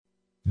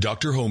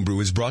Dr. Homebrew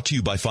is brought to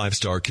you by 5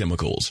 Star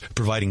Chemicals,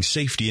 providing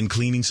safety and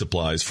cleaning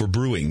supplies for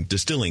brewing,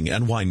 distilling,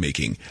 and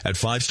winemaking at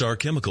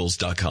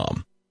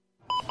 5starchemicals.com.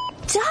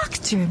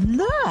 Doctor,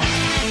 look!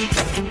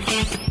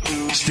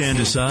 Stand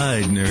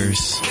aside,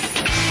 nurse.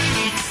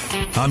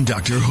 I'm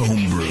Dr.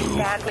 Homebrew.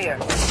 Stand clear.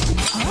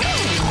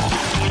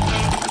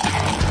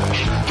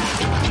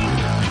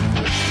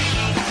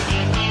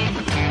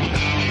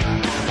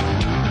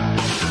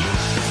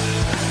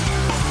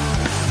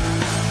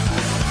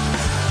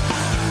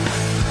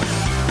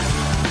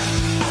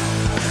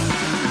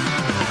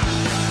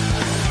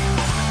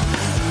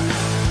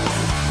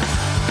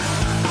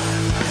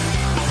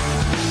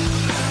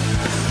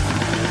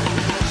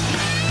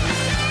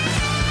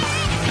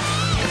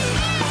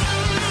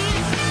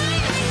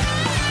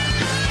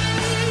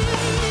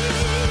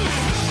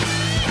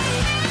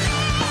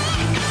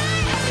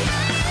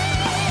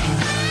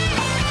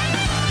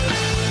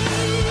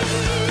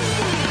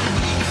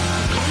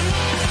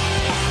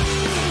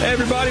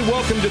 Everybody,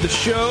 welcome to the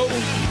show.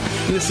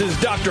 This is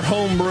Dr.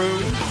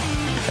 Homebrew,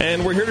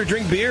 and we're here to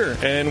drink beer,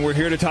 and we're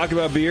here to talk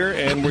about beer,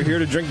 and we're here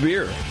to drink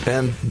beer.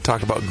 And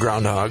talk about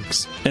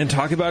groundhogs. And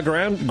talk about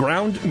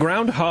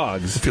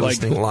groundhogs. If you're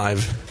listening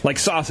live. Like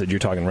sausage, you're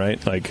talking,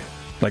 right? Like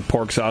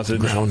pork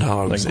sausage?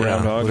 Groundhogs. Like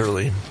groundhogs? Yeah,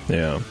 literally.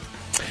 Yeah.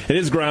 It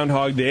is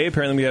Groundhog Day.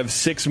 Apparently we have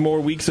 6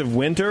 more weeks of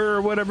winter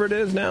or whatever it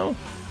is now.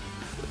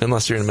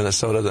 Unless you're in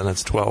Minnesota, then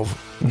it's 12.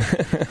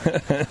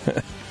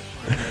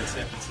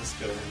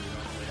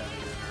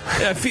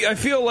 I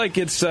feel like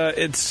it's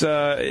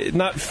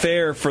not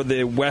fair for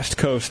the West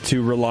Coast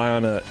to rely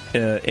on an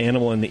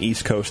animal in the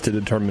East Coast to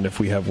determine if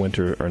we have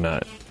winter or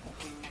not.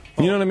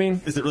 You know what I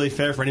mean? Is it really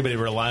fair for anybody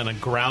to rely on a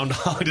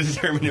groundhog to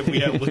determine if we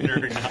have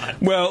winter or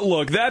not? Well,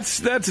 look, that's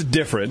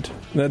different.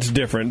 That's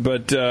different,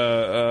 but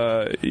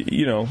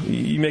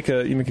you make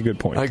a good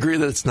point. I agree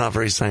that it's not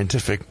very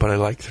scientific, but I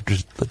like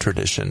the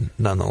tradition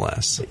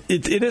nonetheless.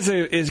 It is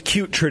a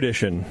cute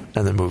tradition,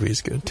 and the movie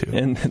is good too.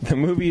 And the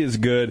movie is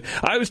good.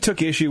 I always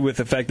took issue with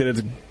the fact that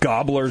it's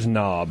Gobbler's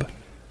Knob.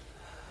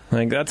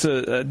 Like that's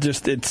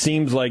it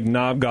seems like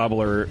Knob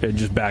Gobbler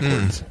just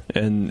backwards,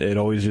 and it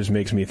always just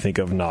makes me think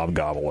of Knob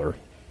Gobbler.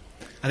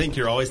 I think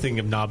you're always thinking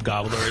of Knob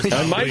Gobbler.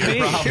 I might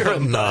be. You're a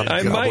knob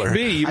I gobbler. might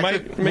be. You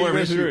might make more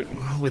me issue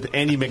with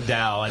Annie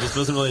McDowell. I just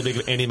wasn't really a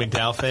big Annie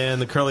McDowell fan.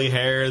 The curly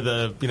hair,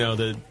 the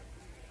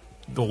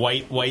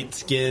white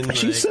skin.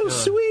 She's so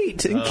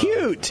sweet and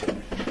cute.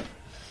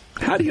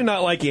 How do you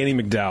not like Annie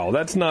McDowell?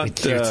 That's not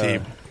the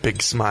cutie,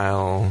 big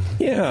smile.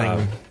 Yeah.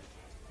 Thing.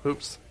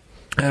 Oops.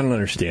 I don't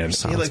understand.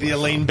 You like the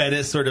Elaine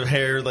Bennett sort of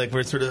hair, like where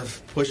it's sort of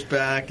pushed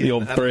back. The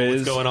old I don't know frizz.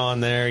 what's going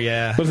on there?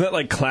 Yeah. Wasn't that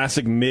like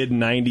classic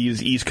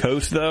mid-'90s East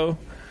Coast, though?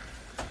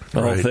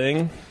 The whole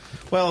thing?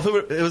 Well,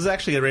 if it was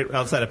actually right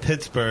outside of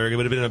Pittsburgh, it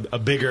would have been a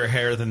bigger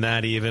hair than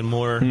that, even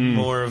more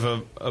of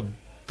a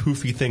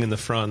poofy thing in the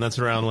front. That's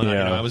around when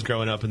I was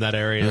growing up in that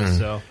area.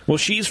 So, well,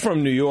 she's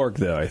from New York,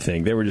 though. I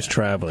think they were just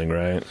traveling,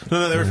 right?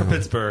 No, they were from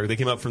Pittsburgh. They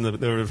came up in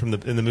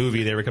the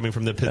movie. They were coming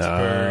from the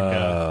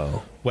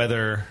Pittsburgh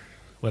weather.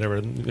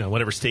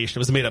 Whatever station. It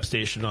was a made-up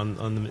station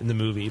in the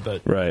movie,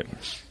 but right.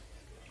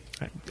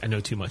 I know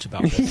too much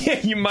about this.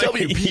 Yeah, you might.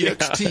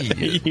 WPXT.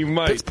 Yeah, you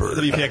might. Pittsburgh.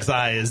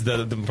 WPXI is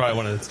probably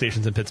one of the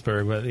stations in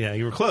Pittsburgh, but yeah,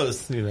 you were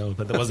close.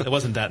 But it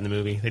wasn't that in the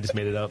movie. They just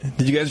made it up.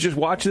 Did you guys just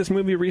watch this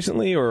movie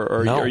recently,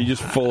 or no. are you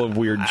just full of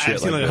weird shit?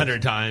 I've seen like it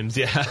 100 times.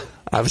 Yeah,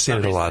 I've seen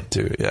it a lot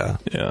too. Yeah.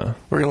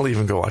 We're gonna leave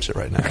and go watch it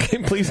right now. Okay,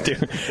 please do.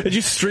 Did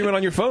you stream it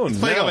on your phone? It's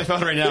playing on my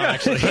phone right now.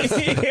 Actually,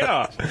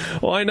 yeah.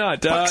 Why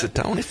not?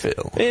 Puxatawny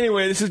Phil.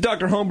 Anyway, this is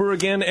Dr. Homebrew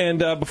again, and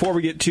before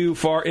we get too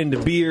far into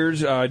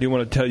beers, I do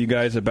want to tell you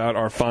guys about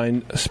our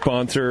fine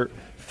sponsor,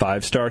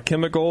 5 Star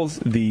Chemicals,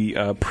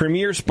 the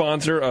premier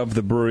sponsor of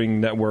the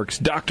Brewing Network's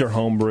Dr.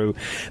 Homebrew.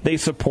 They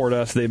support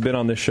us. They've been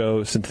on the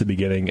show since the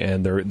beginning,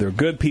 and they're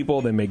good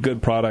people. They make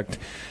good product,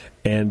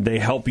 and they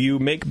help you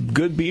make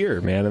good beer,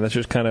 man. And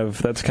that's kind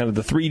of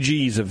the 3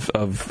 G's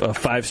of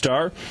 5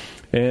 Star.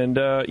 And,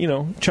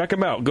 check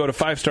them out. Go to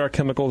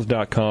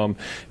 5starchemicals.com.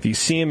 If you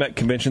see them at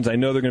conventions, I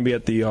know they're going to be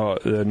at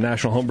the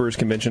National Homebrewers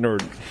Convention. Or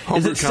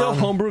is it still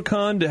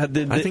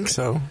HomebrewCon? I think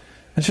so.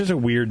 That's just a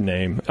weird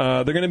name.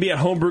 They're going to be at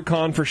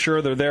HomebrewCon for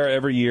sure. They're there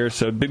every year,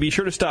 so be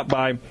sure to stop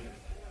by.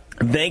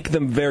 Thank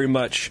them very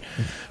much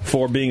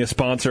for being a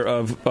sponsor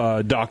of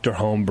Dr.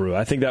 Homebrew.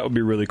 I think that would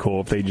be really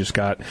cool if they just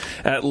got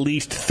at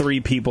least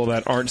 3 people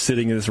that aren't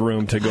sitting in this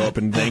room to go up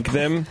and thank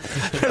them.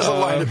 There's a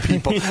line of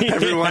people.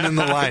 Everyone in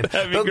the line.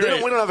 That'd be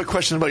great. We don't have a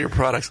question about your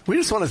products. We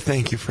just want to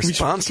thank you for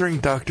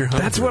sponsoring Dr. Homebrew.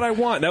 That's what I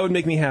want. That would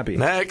make me happy.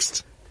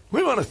 Next,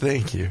 we want to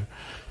thank you.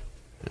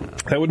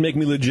 That would make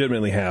me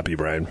legitimately happy,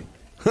 Brian.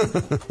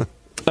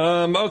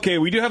 Okay,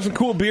 we do have some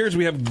cool beers.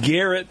 We have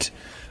Garrett.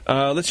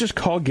 Let's just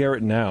call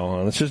Garrett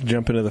now. Let's just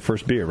jump into the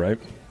first beer, right?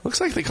 Looks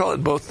like they call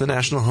it both the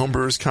National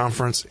Homebrewers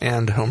Conference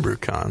and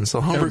HomebrewCon. So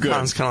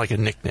HomebrewCon is kind of like a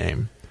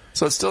nickname.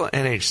 So it's still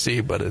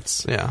NHC, but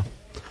it's, yeah.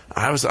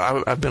 I've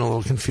been a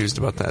little confused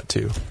about that,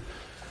 too.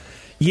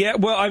 Yeah,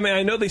 well, I mean,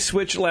 I know they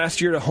switched last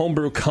year to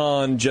Homebrew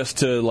Con just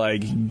to,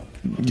 like...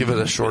 Give it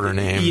a shorter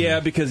name. Yeah,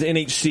 because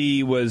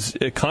NHC was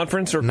a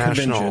conference or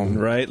National.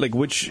 Convention, right? Like,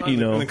 which, you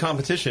know... And the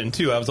competition,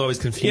 too. I was always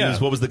confused. Yeah.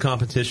 What was the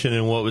competition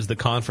and what was the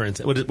conference?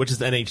 Which does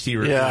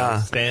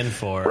NHC stand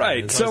for?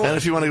 Right, so... And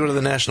if you want to go to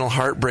the National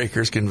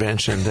Heartbreakers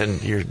Convention, then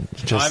you're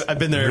just I've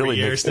been there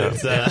really every year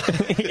since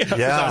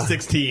I was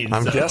 16.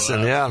 I'm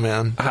guessing, yeah,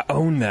 man. I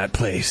own that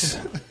place.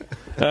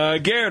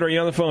 Garrett, are you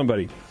on the phone,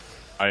 buddy?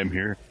 I am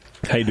here.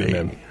 How you doing,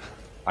 man?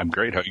 I'm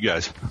great. How you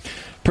guys?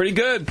 Pretty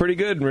good, pretty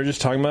good. We're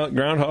just talking about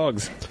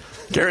groundhogs.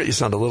 Garrett, you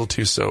sound a little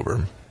too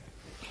sober.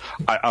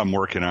 I'm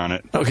working on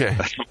it. Okay.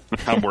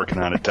 I'm working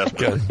on it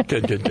desperately.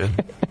 Good.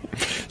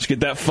 Just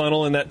get that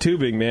funnel and that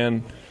tubing,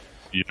 man.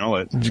 You know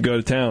it. Just go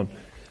to town.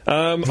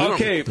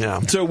 Okay, Yeah.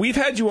 So we've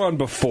had you on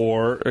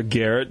before,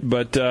 Garrett,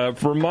 but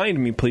remind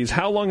me, please,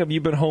 how long have you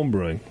been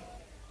homebrewing?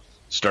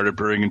 Started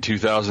brewing in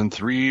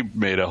 2003,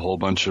 made a whole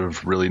bunch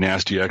of really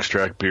nasty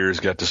extract beers,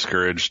 got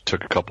discouraged,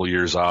 took a couple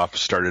years off,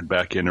 started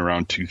back in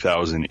around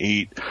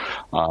 2008,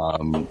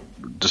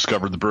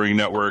 discovered the Brewing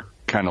Network,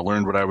 kind of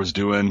learned what I was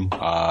doing,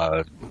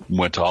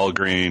 went to All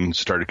Grain,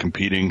 started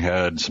competing,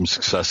 had some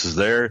successes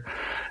there,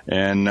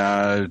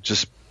 and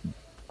just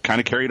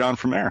kind of carried on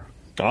from there.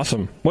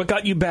 Awesome. What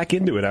got you back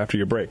into it after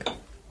your break?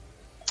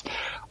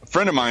 A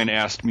friend of mine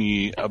asked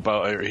me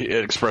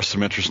expressed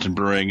some interest in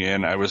brewing,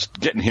 and I was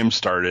getting him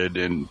started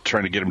and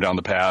trying to get him down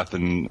the path,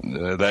 and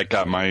that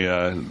got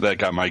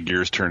my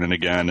gears turning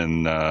again,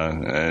 and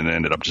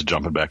ended up just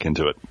jumping back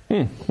into it.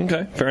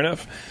 Okay, fair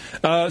enough.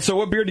 So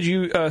what beer did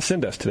you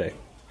send us today?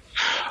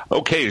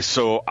 Okay,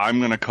 so I'm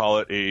going to call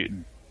it a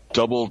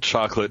double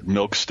chocolate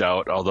milk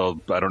stout,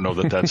 although I don't know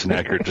that that's an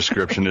accurate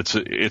description.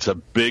 It's a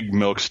big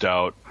milk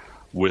stout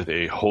with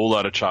a whole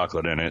lot of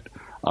chocolate in it.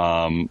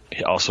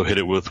 Also hit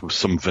it with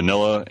some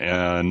vanilla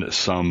and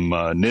some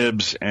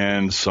nibs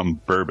and some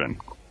bourbon.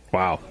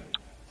 Wow.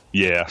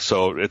 Yeah,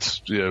 so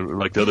it's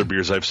like the other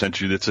beers I've sent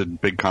you, it's a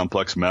big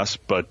complex mess,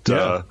 but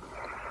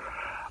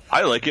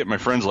I like it. My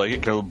friends like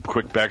it. A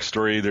quick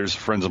backstory, there's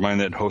friends of mine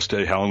that host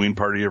a Halloween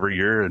party every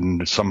year,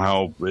 and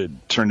somehow it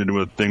turned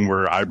into a thing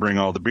where I bring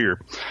all the beer.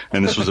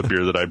 And this was a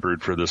beer that I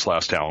brewed for this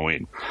last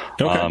Halloween.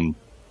 Okay.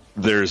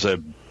 There's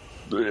a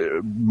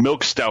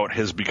milk stout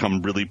has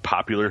become really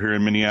popular here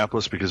in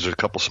Minneapolis because there's a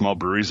couple small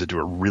breweries that do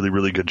a really,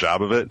 really good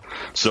job of it.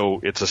 So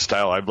it's a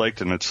style I've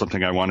liked, and it's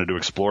something I wanted to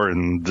explore,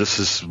 and this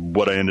is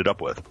what I ended up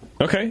with.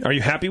 Okay. Are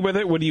you happy with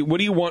it? What do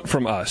you want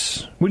from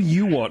us? What do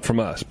you want from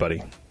us,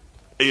 buddy?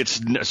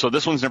 So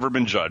this one's never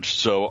been judged,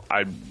 so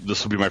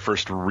this will be my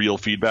first real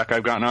feedback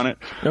I've gotten on it.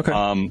 Okay.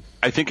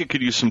 I think it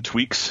could use some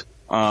tweaks.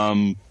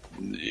 I'm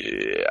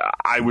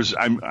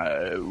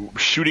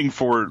shooting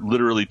for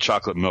literally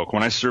chocolate milk.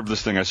 When I served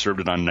this thing, I served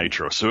it on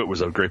nitro, so it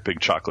was a great big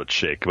chocolate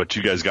shake. What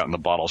you guys got in the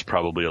bottle is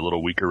probably a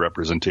little weaker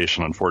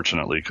representation,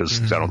 unfortunately,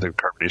 because I don't think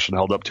the carbonation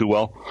held up too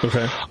well.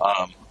 Okay.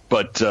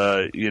 But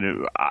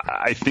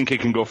I think it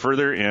can go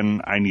further,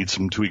 and I need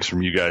some tweaks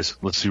from you guys.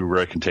 Let's see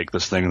where I can take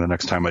this thing the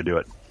next time I do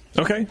it.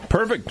 Okay,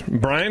 perfect.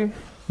 Brian,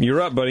 you're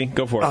up, buddy.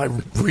 Go for it. I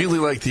really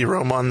like the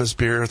aroma on this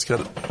beer. It's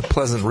got a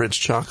pleasant, rich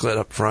chocolate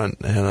up front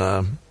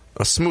and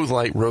a smooth,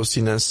 light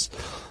roastiness,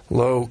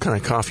 low kind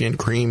of coffee and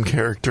cream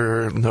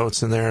character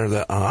notes in there.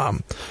 The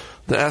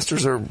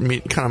esters are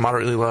kind of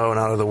moderately low and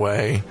out of the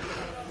way.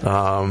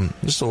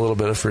 Just a little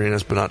bit of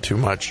fruitiness, but not too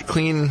much.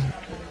 Clean,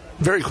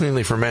 very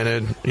cleanly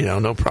fermented.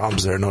 No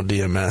problems there. No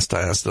DMS,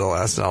 diacetyl,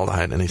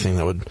 acetaldehyde, anything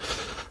that would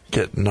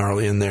get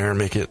gnarly in there and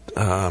make it,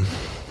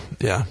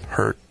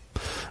 hurt.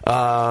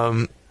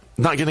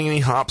 Not getting any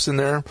hops in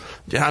there.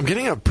 Yeah, I'm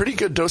getting a pretty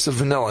good dose of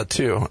vanilla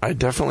too. I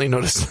definitely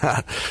noticed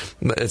that.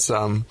 But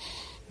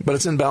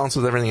it's in balance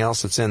with everything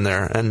else that's in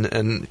there.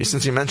 And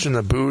since you mentioned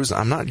the booze,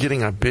 I'm not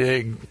getting a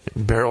big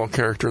barrel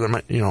character. There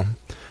might,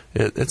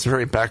 it's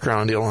very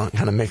backgroundy,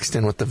 kind of mixed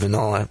in with the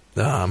vanilla,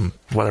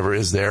 whatever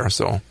is there.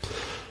 So,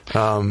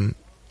 and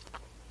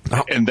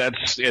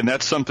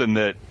that's something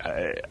that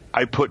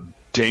I put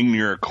dang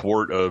near a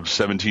quart of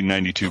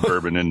 1792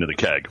 bourbon into the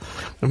keg.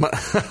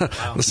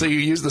 So you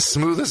used the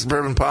smoothest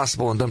bourbon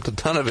possible and dumped a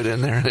ton of it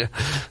in there.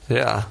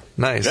 Yeah,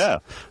 nice. Yeah.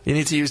 You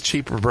need to use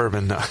cheaper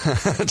bourbon. No,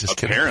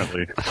 just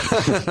apparently.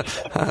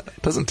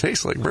 It doesn't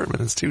taste like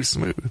bourbon. It's too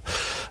smooth.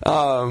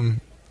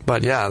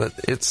 But yeah,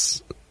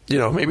 it's,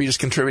 maybe just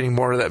contributing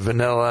more to that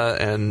vanilla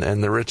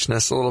and the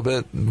richness a little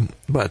bit.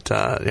 But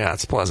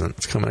it's pleasant.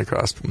 It's coming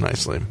across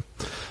nicely.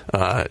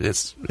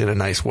 It's in a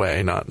nice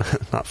way, not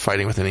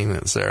fighting with anything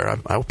that's there.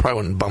 I probably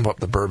wouldn't bump up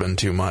the bourbon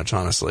too much,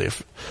 honestly.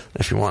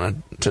 If you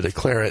wanted to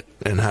declare it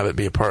and have it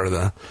be a part of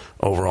the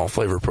overall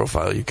flavor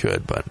profile, you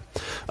could. But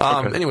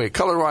anyway,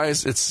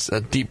 color-wise, it's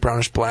a deep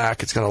brownish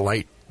black. It's got a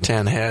light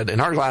tan head. In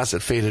our glass,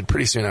 it faded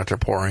pretty soon after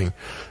pouring.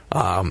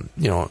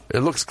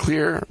 It looks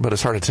clear, but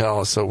it's hard to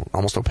tell. It's so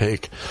almost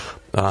opaque.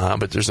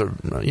 But there's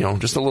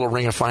just a little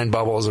ring of fine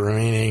bubbles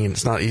remaining, and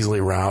it's not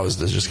easily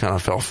roused. It just kind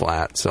of fell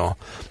flat. So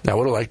I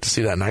would have liked to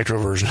see that nitro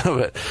version of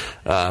it.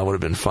 Would have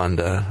been fun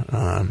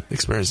to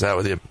experience that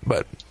with you.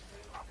 But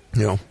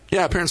Yeah,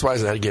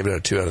 appearance-wise, I gave it a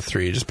 2 out of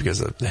 3 just because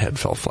the head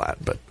fell flat,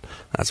 but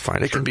that's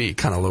fine. It can be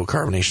kind of low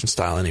carbonation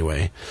style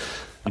anyway,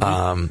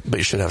 but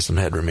you should have some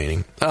head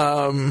remaining.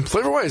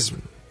 Flavor-wise,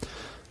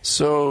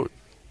 so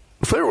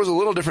the flavor was a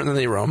little different than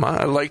the aroma.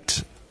 I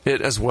liked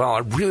it as well. I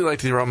really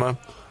liked the aroma.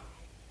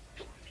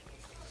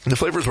 The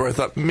flavors where I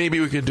thought maybe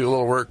we could do a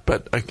little work,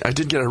 but I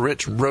did get a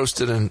rich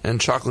roasted and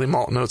chocolatey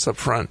malt notes up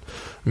front,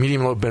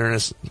 medium-low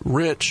bitterness,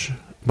 rich,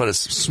 but it's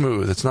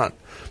smooth. It's not.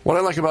 What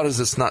I like about it is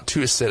it's not too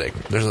acidic.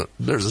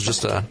 There's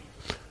just a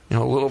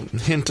little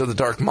hint of the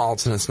dark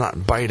malts, and it's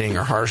not biting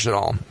or harsh at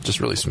all. Just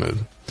really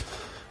smooth.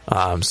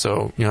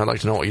 So I'd like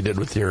to know what you did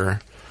with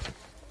your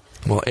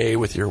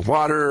with your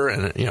water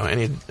and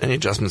any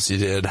adjustments you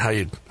did, how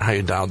you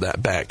dialed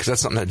that back, because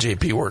that's something that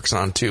JP works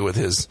on too with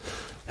his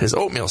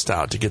oatmeal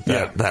stout to get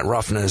that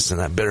roughness and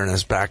that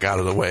bitterness back out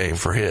of the way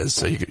for his.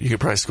 So you could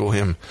probably school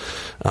him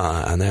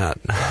on that.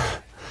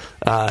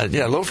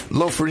 Low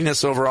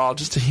fruitiness overall,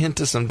 just a hint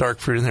of some dark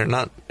fruit in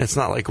there. It's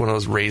not like one of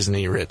those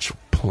raisiny, rich,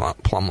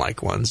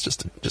 plum-like ones.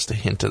 Just a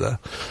hint of the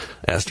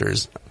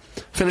esters.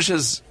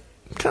 Finishes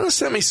kind of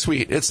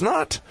semi-sweet. It's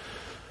not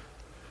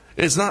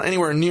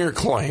anywhere near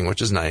cloying,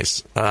 which is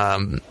nice.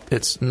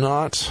 It's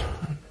not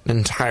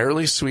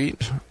entirely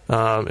sweet.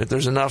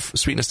 There's enough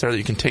sweetness there that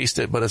you can taste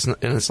it, but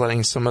it's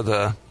letting some of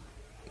the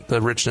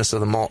richness of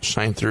the malt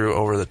shine through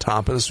over the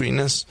top of the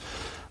sweetness.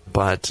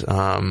 But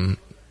kind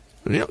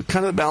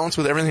of the balance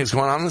with everything that's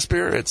going on in this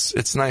beer,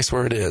 it's nice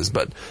where it is,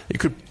 but you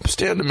could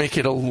stand to make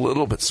it a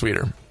little bit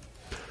sweeter.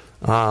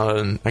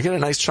 I get a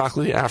nice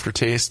chocolatey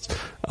aftertaste,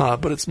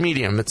 but it's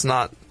medium. It's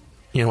not,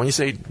 when you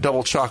say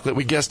double chocolate,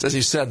 we guessed, as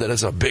you said, that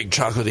it's a big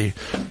chocolatey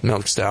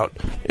milk stout.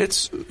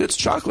 It's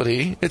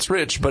chocolatey, it's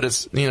rich, but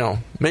it's,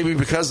 maybe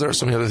because there are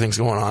so many other things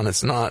going on,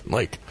 it's not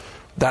like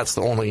that's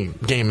the only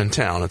game in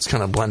town. It's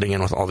kind of blending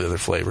in with all the other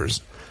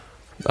flavors.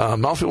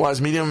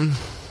 Mouthfeel-wise, medium,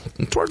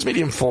 towards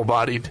medium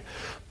full-bodied,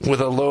 with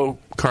a low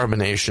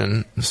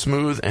carbonation,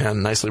 smooth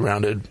and nicely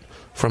rounded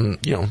from,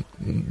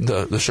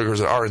 the sugars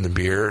that are in the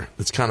beer.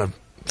 It's kind of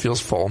feels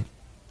full,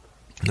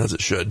 as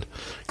it should.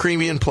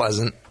 Creamy and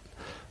pleasant.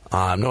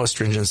 No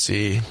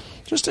astringency.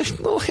 Just a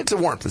little hint of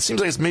warmth. It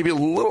seems like it's maybe a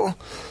little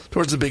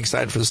towards the big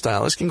side for the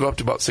style. This can go up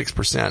to about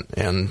 6%,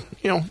 and,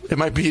 it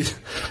might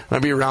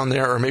be around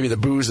there, or maybe the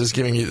booze is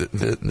giving you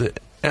the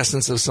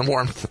essence of some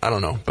warmth. I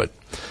don't know, but...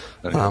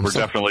 we're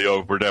definitely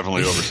over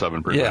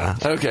 7%. Yeah.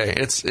 Okay.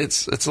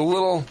 It's a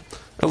little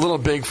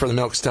big for the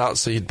milk stout,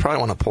 so you'd probably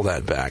want to pull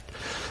that back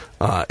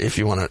if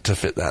you want it to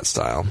fit that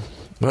style.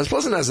 But as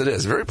pleasant as it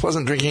is, very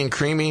pleasant drinking,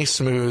 creamy,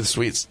 smooth,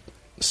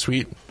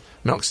 sweet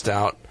milk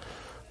stout.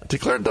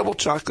 Declared double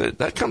chocolate,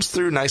 that comes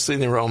through nicely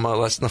in the aroma,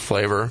 less in the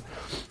flavor,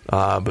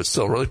 but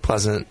still really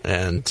pleasant.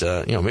 And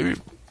maybe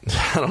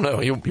I don't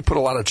know, you put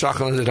a lot of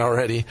chocolate in it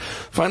already.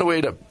 Find a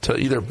way to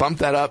either bump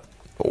that up,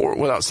 or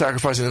without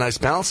sacrificing the nice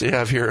balance you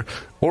have here,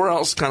 or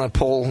else kind of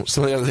pull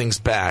some of the other things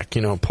back.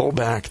 Pull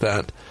back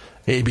that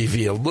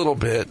ABV a little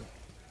bit,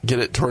 get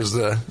it towards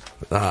the,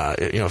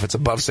 if it's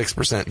above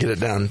 6%, get it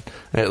down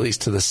at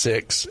least to the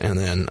 6, and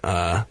then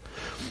you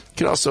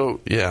can also,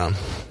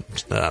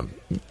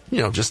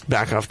 just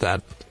back off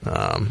that,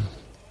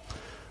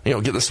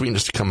 get the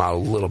sweetness to come out a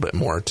little bit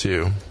more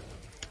too.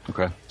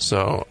 Okay.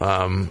 So,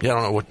 I don't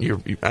know what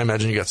I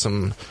imagine you got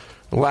some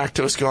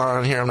lactose going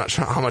on here. I'm not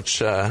sure how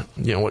much,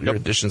 what your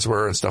additions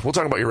were and stuff. We'll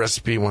talk about your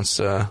recipe once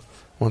sure.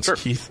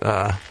 Keith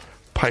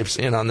pipes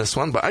in on this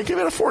one. But I give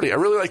it a 40. I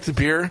really like the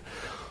beer.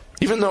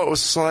 Even though it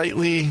was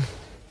slightly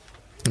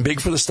big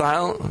for the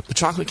style, the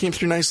chocolate came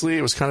through nicely.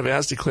 It was kind of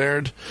as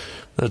declared.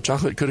 The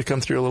chocolate could have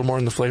come through a little more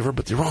in the flavor,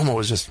 but the aroma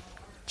was just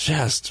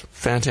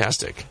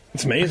fantastic.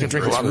 It's amazing. I can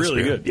drink it's a lot of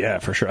really this beer. good. Yeah,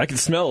 for sure. I can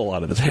smell a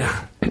lot of this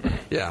beer.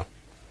 Yeah.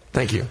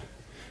 Thank you.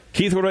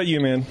 Keith, what about you,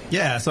 man?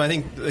 Yeah, so I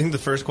think the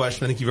first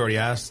question you've already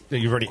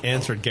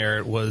answered,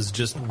 Garrett, was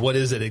just what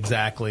is it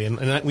exactly?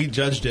 And we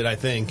judged it, I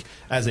think,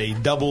 as a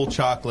double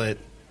chocolate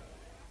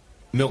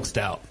milk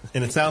stout.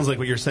 And it sounds like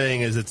what you're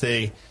saying is it's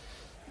a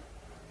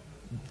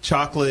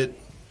chocolate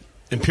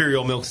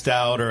imperial milk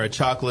stout or a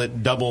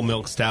chocolate double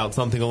milk stout,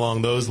 something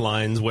along those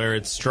lines, where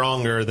it's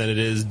stronger than it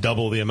is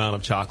double the amount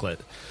of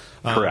chocolate.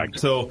 Correct.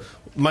 So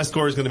my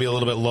score is going to be a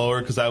little bit lower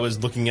because I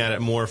was looking at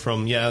it more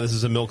from, this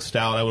is a milk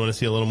stout. I want to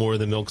see a little more of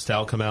the milk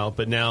stout come out.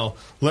 But now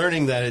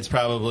learning that it's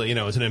probably,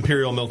 it's an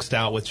imperial milk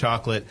stout with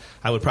chocolate,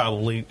 I would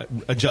probably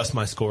adjust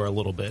my score a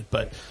little bit.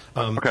 But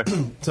okay.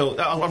 So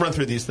I'll run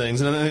through these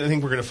things. And I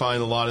think we're going to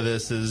find a lot of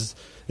this is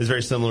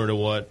very similar to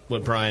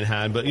what Brian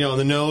had. But,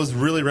 the nose,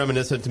 really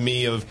reminiscent to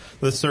me of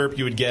the syrup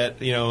you would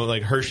get,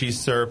 like Hershey's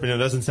syrup. It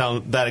doesn't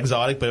sound that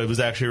exotic, but it was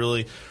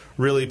actually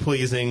really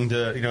pleasing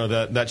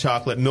to, that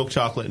chocolate, milk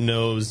chocolate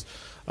nose.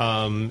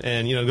 And,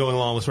 going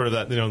along with sort of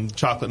that,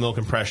 chocolate milk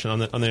impression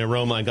on the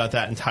aroma, I got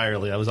that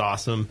entirely. That was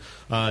awesome.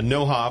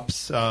 No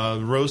hops.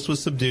 Roast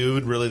was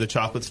subdued. Really, the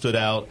chocolate stood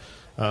out.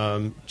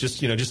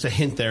 Just a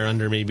hint there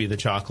under maybe the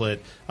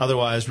chocolate.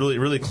 Otherwise, really,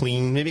 really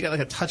clean. Maybe got like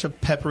a touch of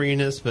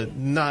pepperiness, but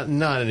not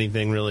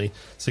anything really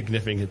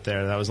significant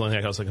there. That was the only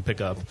thing I could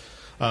pick up.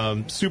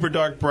 Super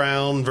dark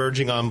brown,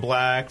 verging on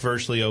black,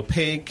 virtually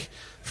opaque.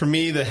 For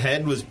me, the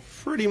head was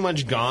pretty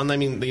much gone. I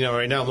mean,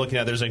 right now I'm looking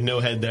at there's like no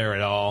head there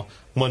at all.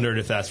 Wondered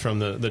if that's from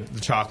the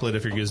chocolate,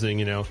 if you're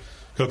using,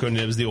 cocoa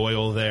nibs, the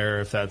oil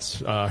there, if that's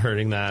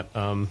hurting that,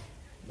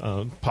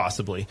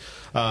 possibly.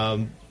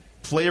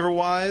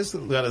 Flavor-wise,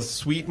 we got a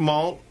sweet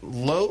malt,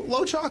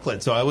 low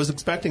chocolate. So I was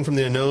expecting from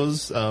the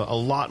nose a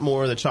lot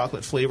more of the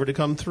chocolate flavor to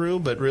come through,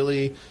 but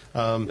really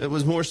it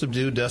was more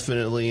subdued,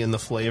 definitely, in the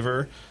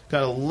flavor.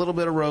 Got a little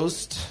bit of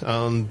roast.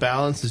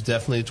 Balance is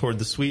definitely toward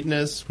the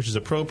sweetness, which is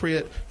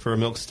appropriate for a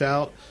milk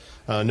stout.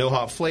 No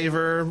hop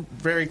flavor,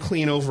 very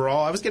clean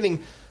overall. I was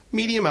getting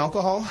medium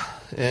alcohol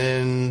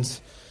and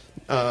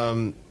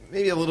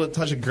maybe a little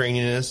touch of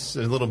graininess,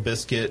 a little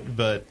biscuit,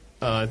 but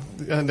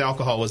the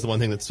alcohol was the one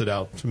thing that stood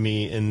out to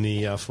me in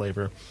the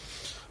flavor.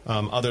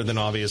 Other than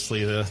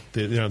obviously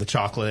the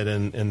chocolate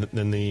and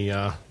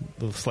the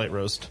slight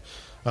roast.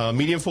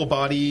 Medium full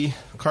body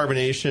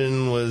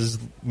carbonation was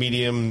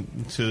medium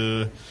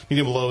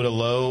low to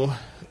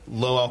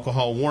low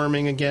alcohol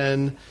warming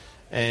again,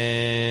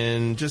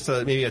 and just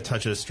maybe a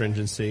touch of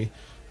astringency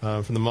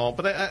from the malt.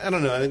 But I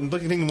don't know. I'm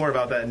thinking more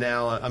about that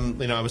now.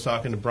 I was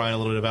talking to Brian a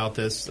little bit about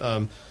this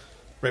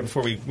right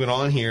before we went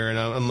on here, and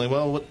I'm like,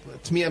 well,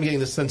 to me, I'm getting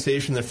this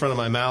sensation in the front of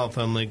my mouth.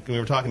 I'm like, we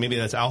were talking, maybe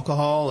that's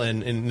alcohol,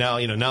 and now,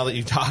 now that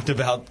you talked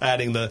about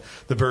adding the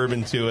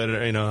bourbon to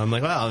it, I'm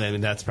like, well, I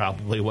mean, that's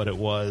probably what it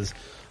was.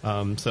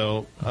 I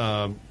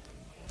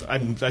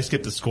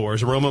skipped the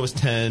scores. Aroma was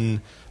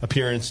 10,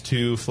 appearance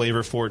 2,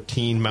 flavor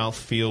 14,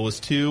 mouthfeel was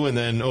 2, and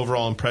then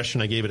overall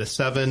impression I gave it a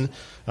 7.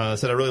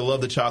 Said I really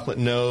love the chocolate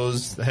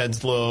nose. The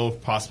head's low,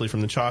 possibly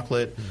from the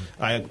chocolate.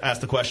 I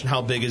asked the question,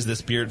 how big is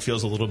this beer? It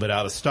feels a little bit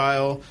out of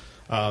style.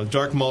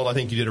 Dark malt, I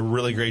think you did a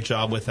really great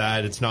job with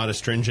that. It's not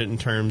astringent in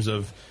terms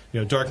of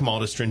dark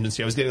malt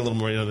astringency. I was getting a little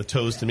more the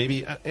toast, and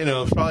maybe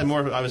probably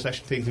more. I was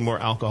actually taking more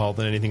alcohol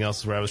than anything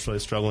else, where I was really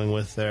struggling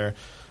with there.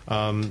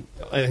 I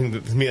think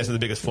that, to me, that's the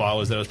biggest flaw,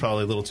 was that it was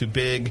probably a little too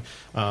big.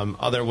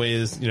 Other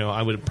ways,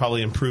 I would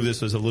probably improve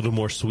this with a little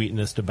more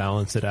sweetness to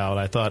balance it out.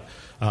 I thought,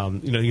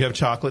 you have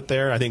chocolate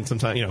there. I think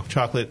sometimes,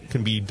 chocolate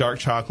can be dark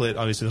chocolate.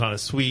 Obviously, it's not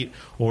as sweet.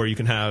 Or you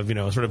can have,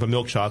 sort of a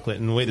milk chocolate.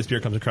 And the way this beer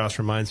comes across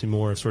reminds me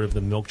more of sort of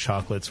the milk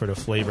chocolate sort of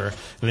flavor.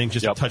 I think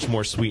just a touch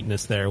more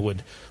sweetness there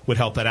would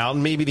help that out.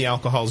 And maybe the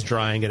alcohol's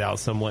drying it out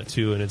somewhat,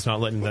 too, and it's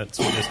not letting that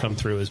sweetness come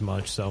through as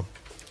much. So.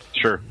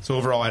 Sure. So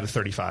overall, I had a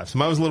 35. So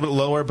mine was a little bit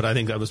lower, but I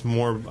think that was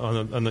more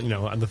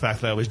on the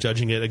fact that I was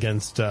judging it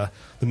against the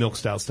milk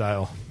stout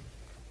style.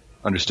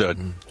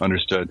 Understood.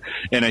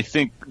 And I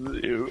think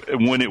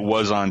when it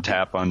was on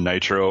tap on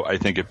Nitro, I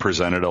think it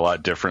presented a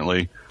lot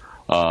differently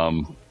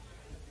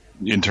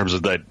in terms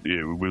of that,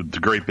 with the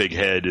great big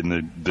head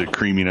and the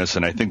creaminess,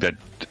 and I think that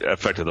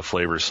affected the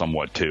flavor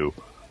somewhat too.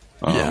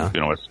 As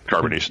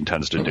carbonation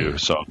tends to do.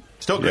 So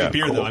still great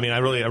beer, though. I mean, I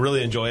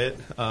really enjoy it.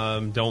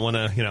 Don't want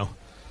to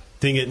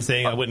ding it and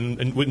saying I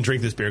wouldn't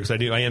drink this beer, because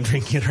I am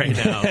drinking it right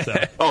now. So.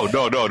 Oh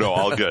no,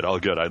 all good.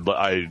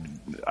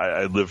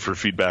 I live for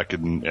feedback,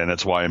 and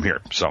that's why I'm here.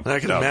 So I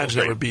can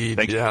imagine it would be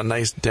a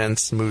nice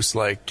dense mousse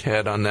like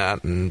head on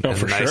that, and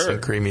nice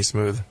and creamy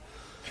smooth.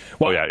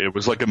 Well, it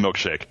was like a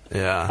milkshake.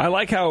 Yeah, I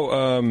like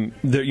how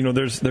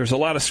there's a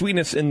lot of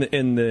sweetness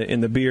in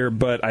the beer,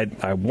 but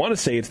I want to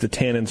say it's the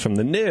tannins from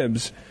the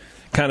nibs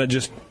kind of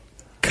just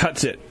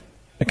cuts it.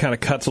 It kind of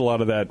cuts a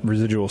lot of that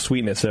residual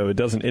sweetness, so it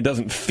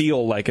doesn't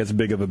feel like as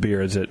big of a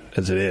beer as it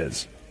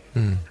is.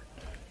 You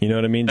know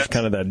what I mean? Just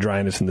kind of that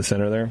dryness in the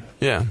center there.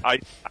 Yeah, I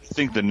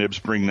think the nibs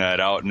bring that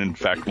out, and in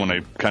fact, when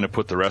I kind of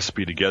put the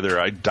recipe together,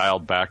 I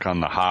dialed back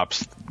on the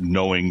hops,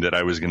 knowing that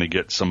I was going to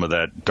get some of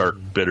that dark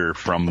bitter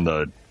from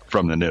the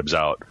nibs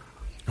out.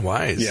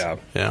 Wise. Yeah.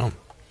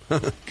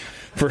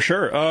 For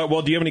sure.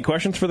 Well, do you have any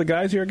questions for the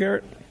guys here,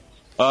 Garrett?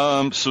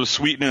 So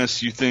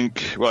sweetness, you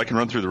think? Well, I can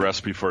run through the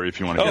recipe for you if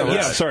you want to. Oh,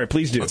 yeah. Sorry,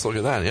 please do. Let's look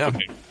at that. Yeah.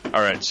 Okay.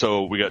 All right.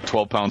 So we got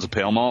 12 pounds of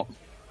pale malt,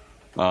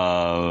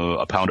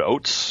 a pound of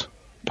oats,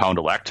 a pound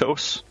of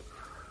lactose,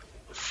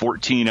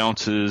 14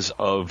 ounces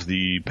of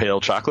the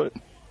pale chocolate,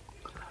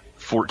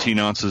 14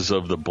 ounces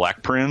of the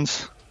black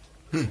prince,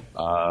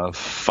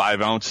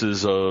 5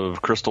 ounces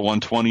of Crystal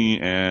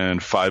 120,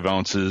 and 5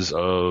 ounces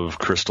of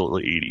Crystal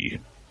 80,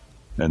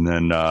 and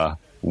then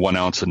 1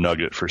 ounce of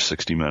nugget for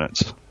 60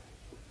 minutes.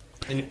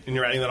 And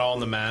you're adding that all in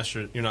the mash,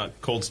 or you're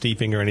not cold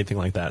steeping or anything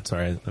like that?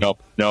 Sorry.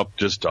 Nope.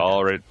 Just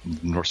all right,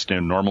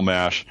 normal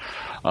mash.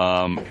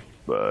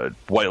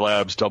 White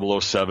Labs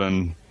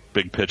 007,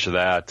 big pitch of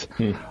that.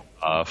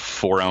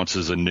 4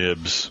 ounces of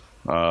nibs,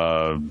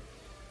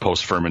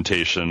 post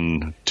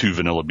fermentation, 2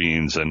 vanilla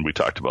beans, and we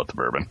talked about the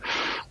bourbon.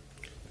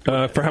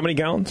 For how many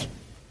gallons?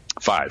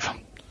 5.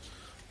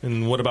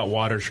 And what about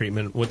water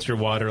treatment? What's your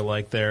water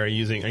like there? Are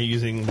you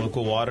using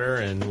local water,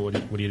 and what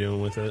are you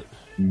doing with it?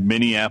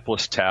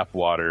 Minneapolis tap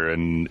water,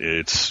 and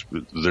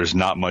there's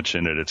not much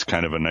in it. It's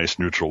kind of a nice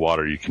neutral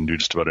water. You can do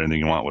just about anything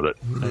you want with it.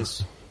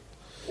 Nice.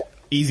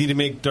 Easy to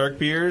make dark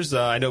beers.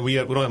 I know we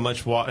don't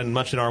have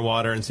much in our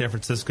water in San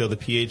Francisco. The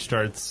pH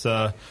starts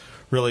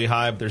really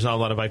high, but there's not a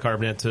lot of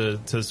bicarbonate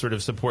to sort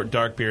of support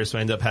dark beers, so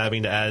I end up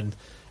having to add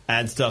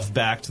add stuff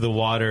back to the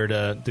water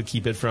to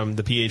keep it from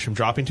the pH from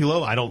dropping too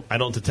low. I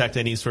don't detect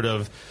any sort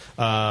of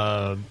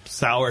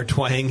sour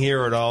twang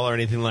here at all or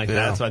anything like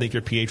that. So I think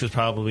your pH was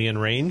probably in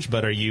range.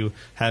 But do you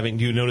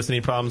notice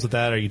any problems with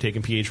that? Are you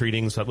taking pH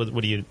readings? What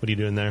are you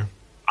doing there?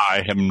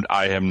 I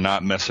am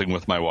not messing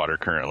with my water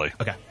currently.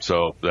 Okay.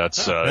 So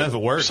that's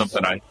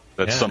something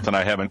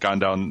I haven't gone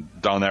down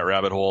that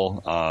rabbit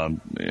hole.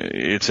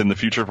 It's in the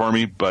future for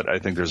me, but I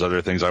think there's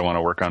other things I want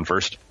to work on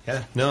first.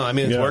 Yeah. No, I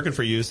mean, it's working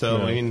for you.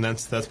 So, I mean,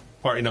 that's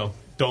part,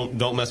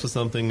 don't mess with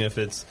something if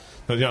it's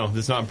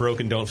not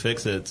broken, don't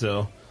fix it.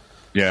 So.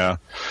 Yeah.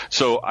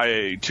 So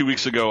 2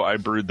 weeks ago, I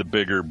brewed the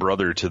bigger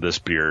brother to this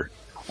beer.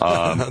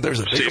 There's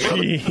a big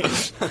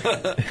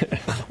brother.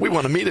 We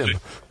want to meet him.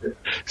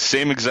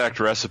 Same exact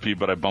recipe,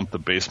 but I bumped the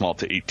base malt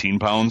to 18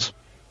 pounds.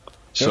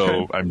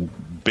 So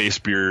base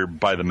beer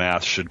by the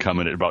math should come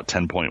in at about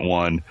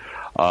 10.1.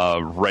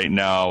 Right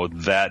now,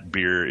 that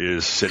beer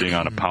is sitting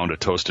on a pound of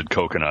toasted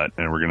coconut,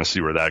 and we're going to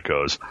see where that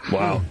goes.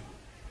 Wow.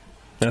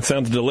 That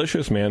sounds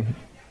delicious, man.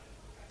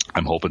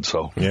 I'm hoping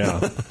so.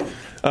 Yeah.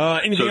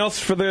 Anything else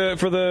for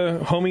the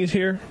homies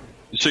here?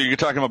 So you're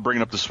talking about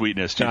bringing up the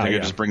sweetness. Do you think I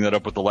just bring that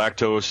up with the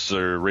lactose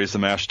or raise the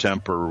mash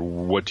temp, or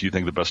what do you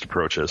think the best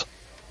approach is?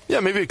 Yeah,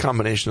 maybe a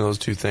combination of those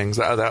two things.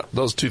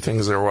 Those two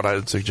things are what I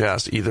would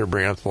suggest. Either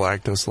bring up the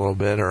lactose a little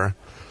bit, or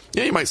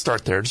you might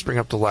start there. Just bring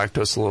up the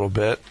lactose a little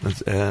bit,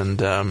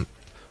 and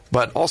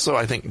but also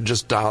I think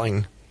just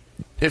dialing.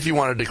 If you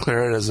want to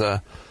declare it as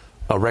a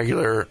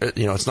regular,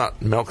 it's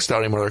not milk stout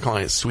anymore. They're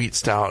calling it sweet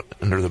stout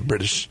under the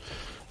British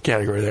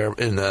category there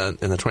in the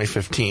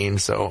 2015.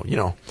 So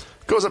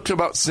goes up to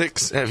about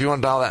 6. And if you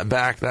want to dial that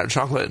back, that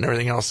chocolate and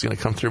everything else is going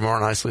to come through more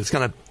nicely. It's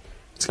gonna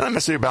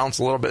mess with your balance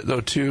a little bit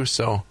though too.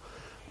 So.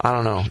 I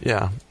don't know.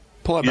 Yeah.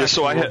 Pull it back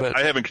so a little bit.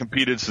 I haven't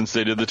competed since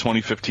they did the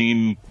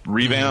 2015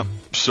 revamp.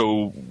 Mm-hmm.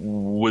 So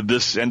would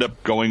this end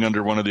up going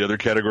under one of the other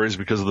categories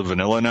because of the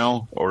vanilla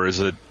now? Or is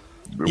it...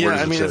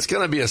 it's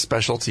going to be a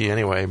specialty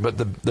anyway, but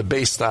the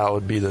base style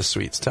would be the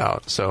sweet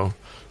stout. So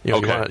you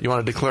want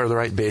to declare the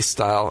right base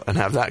style and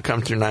have that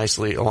come through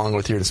nicely along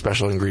with your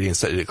special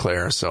ingredients that you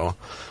declare. So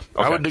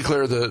I would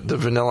declare the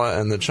vanilla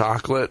and the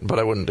chocolate, but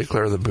I wouldn't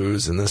declare the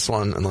booze in this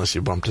one unless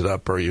you bumped it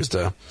up or used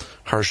a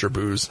harsher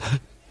booze.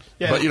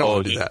 Yeah. But you don't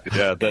want to do that.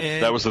 Yeah,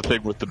 that was the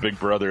thing with the big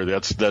brother.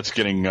 That's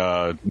getting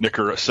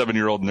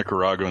 7-year-old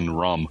Nicaraguan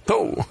rum.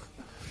 Oh.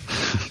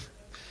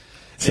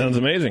 Sounds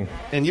amazing.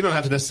 And you don't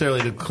have to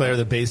necessarily declare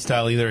the base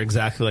style either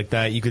exactly like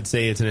that. You could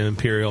say it's an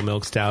imperial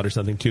milk stout or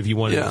something too if you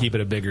wanted to keep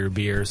it a bigger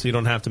beer. So you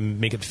don't have to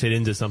make it fit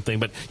into something.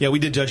 But yeah, we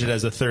did judge it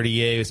as a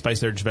 30A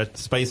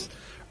spice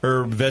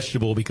herb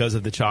vegetable because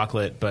of the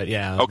chocolate. But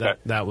yeah,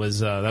 that was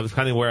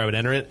kind of where I would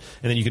enter it.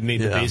 And then you could make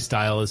the base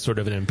style as sort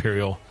of an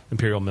imperial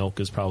milk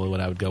is probably what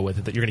I would go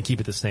with. That you're going to keep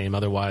it the same.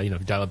 Otherwise, if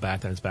you dial it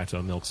back, then it's back to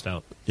a milk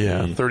stout.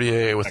 Yeah,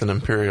 30A with an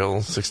imperial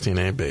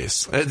 16A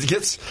base.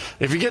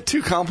 If you get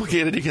too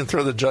complicated, you can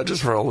throw the judges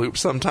for a loop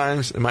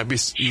sometimes. It might be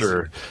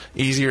easier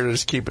to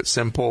just keep it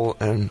simple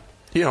and,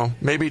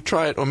 maybe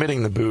try it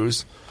omitting the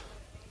booze.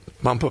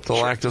 Bump up the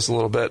lactose a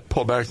little bit,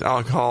 pull back the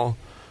alcohol,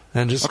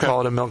 and just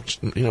call it a milk,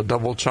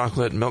 double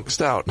chocolate milk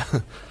stout.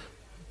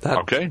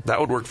 That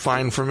would work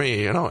fine for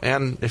me,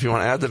 And if you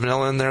want to add the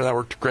vanilla in there, that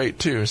worked great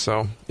too.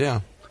 So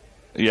yeah.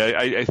 Yeah,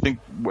 I think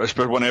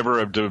especially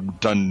whenever I've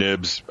done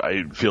nibs,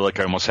 I feel like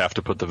I almost have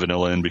to put the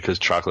vanilla in because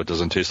chocolate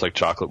doesn't taste like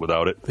chocolate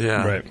without it.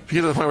 Yeah, right. If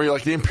you get to the point where you're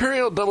like the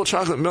imperial double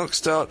chocolate milk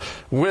stout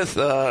with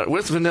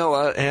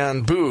vanilla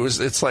and booze,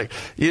 it's like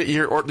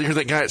you're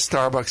the guy at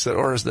Starbucks that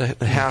orders the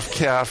half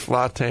calf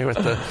latte with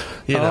the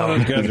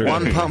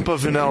one pump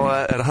of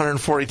vanilla at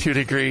 142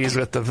 degrees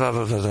with the.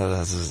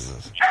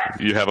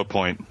 You have a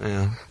point.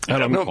 Yeah, I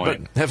don't know,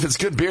 but if it's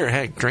good beer,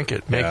 hey, drink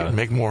it,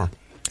 make more.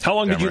 How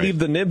long did you leave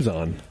the nibs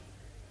on?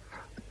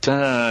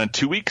 2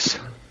 weeks.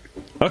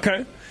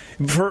 Okay.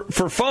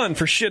 For fun,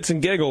 for shits and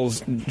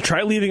giggles,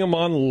 try leaving them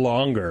on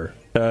longer.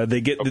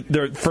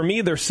 For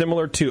me, they're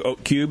similar to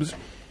oat cubes,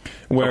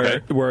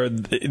 where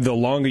the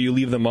longer you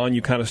leave them on,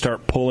 you kind of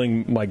start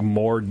pulling like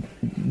more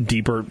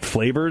deeper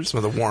flavors. So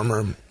the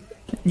warmer.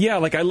 Yeah,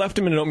 like I left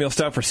them in an oatmeal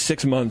stout for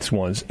 6 months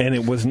once, and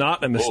it was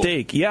not a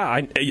mistake. Whoa.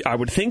 Yeah, I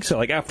would think so.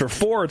 Like after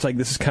 4, it's like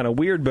this is kind of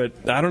weird,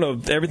 but I don't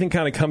know. Everything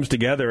kind of comes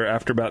together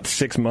after about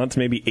 6 months,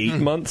 maybe 8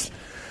 months.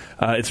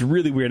 It's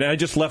really weird. And I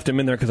just left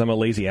him in there because I'm a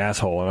lazy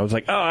asshole, and I was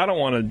like, I don't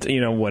want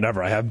to,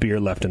 whatever. I have beer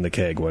left in the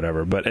keg,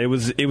 whatever. But it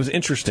was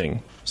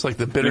interesting. It's like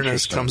the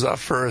bitterness comes off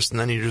first, and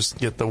then you just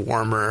get the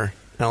warmer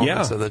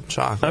elements of the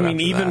chocolate. I mean,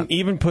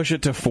 even push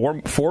it to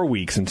 4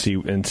 weeks and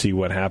see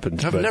what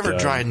happens. I've never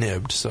dry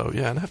nibbed, so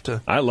yeah, I'd have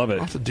to. I love it.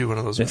 I'll have to do one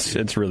of those.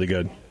 It's really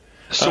good.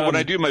 So when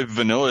I do my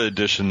vanilla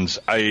additions,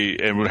 how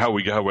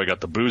I got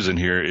the booze in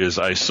here is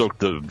I soaked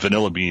the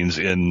vanilla beans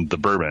in the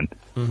bourbon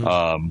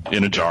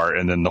in a jar,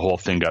 and then the whole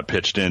thing got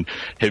pitched in.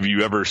 Have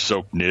you ever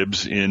soaked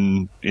nibs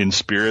in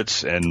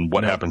spirits, and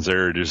what happens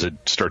there? Does it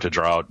start to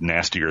draw out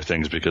nastier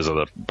things because of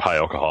the high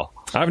alcohol?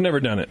 I've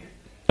never done it.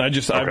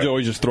 I've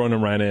always just thrown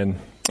them right in.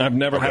 I've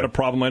never had a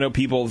problem. I know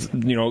people,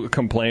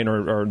 complain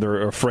or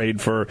they're afraid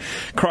for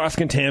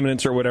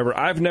cross-contaminants or whatever.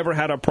 I've never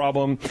had a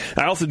problem.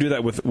 I also do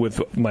that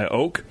with my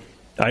oak.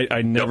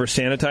 I never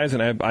sanitize,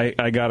 and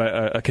I got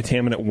a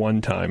contaminant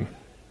one time.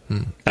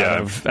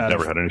 I've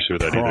never had an issue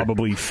with that either.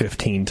 Probably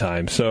 15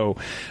 times. So,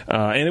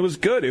 and it was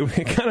good.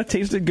 It kind of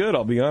tasted good,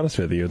 I'll be honest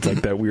with you. It's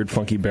like that weird,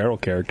 funky barrel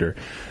character.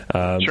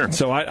 Sure.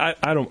 So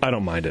I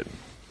don't mind it.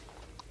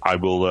 I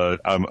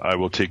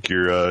will take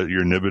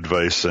your nib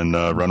advice and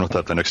run with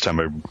that the next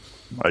time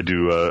I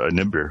do a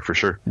nib beer for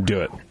sure.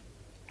 Do it. All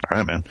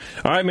right, man.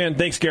 All right, man.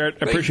 Thanks, Garrett.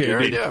 I appreciate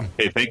it. Yeah.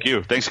 Hey, thank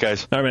you. Thanks,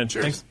 guys. All right, man.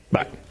 Cheers. Thanks.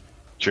 Bye.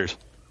 Cheers.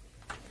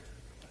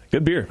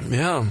 Good beer.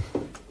 Yeah.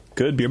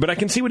 Good beer. But I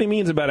can see what he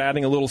means about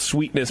adding a little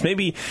sweetness.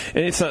 Maybe,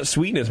 and it's not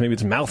sweetness, maybe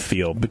it's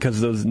mouthfeel, because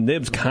those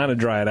nibs kind of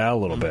dry it out a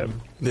little bit.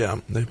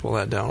 Yeah, they pull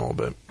that down a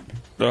little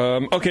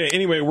bit. Okay,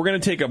 anyway, we're going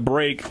to take a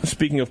break.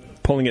 Speaking of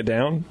pulling it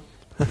down,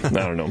 I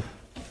don't know.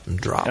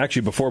 Drop.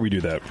 Actually, before we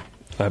do that,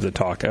 I have to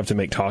talk. I have to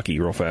make talkie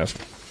real fast.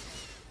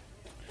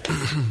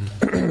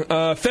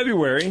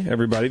 February,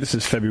 everybody, this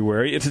is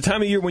February. It's a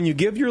time of year when you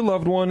give your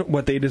loved one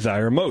what they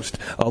desire most,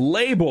 a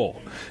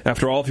label.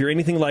 After all, if you're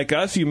anything like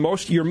us,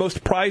 your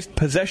most prized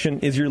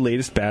possession is your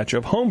latest batch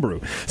of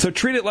homebrew. So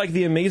treat it like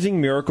the amazing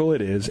miracle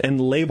it is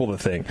and label the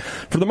thing.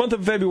 For the month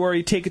of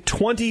February, take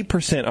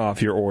 20%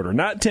 off your order.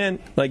 Not 10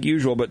 like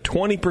usual, but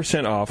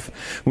 20% off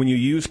when you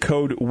use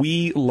code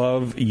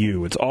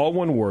WELOVEYOU. It's all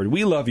one word,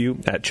 we love you,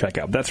 at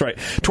checkout. That's right,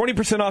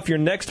 20% off your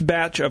next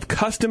batch of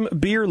custom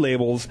beer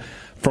labels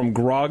from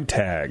Grog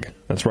Tag.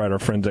 That's right, our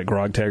friends at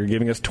Grog Tag are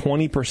giving us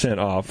 20%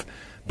 off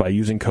by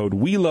using code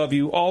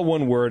WELOVEYOU, all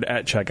one word,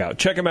 at checkout.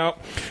 Check them out,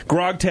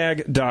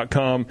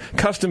 grogtag.com.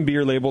 Custom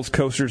beer labels,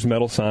 coasters,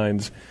 metal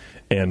signs,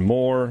 and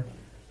more.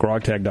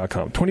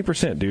 grogtag.com.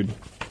 20%, dude.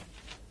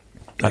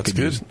 That's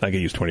good. I could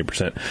use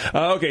 20%.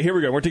 Okay, here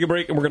we go. We're going to take a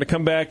break, and we're going to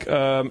come back,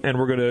 and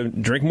we're going to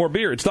drink more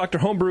beer. It's Dr.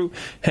 Homebrew.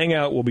 Hang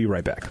out. We'll be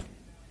right back.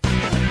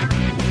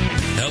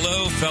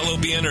 Hello, fellow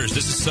BNers.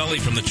 This is Sully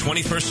from the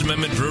 21st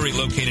Amendment Brewery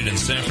located in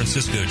San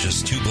Francisco,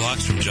 just 2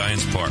 blocks from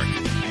Giants Park.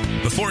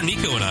 Before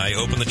Nico and I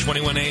opened the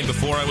 21A and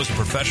before I was a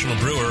professional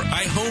brewer,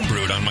 I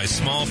homebrewed on my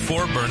small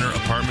 4-burner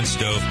apartment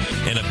stove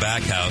in a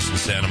back house in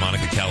Santa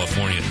Monica,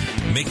 California,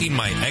 making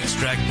my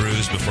extract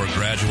brews before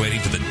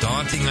graduating to the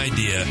daunting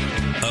idea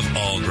of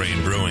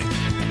all-grain brewing.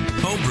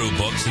 Homebrew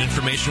books and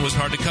information was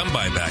hard to come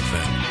by back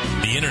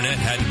then. The internet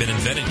hadn't been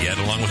invented yet,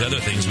 along with other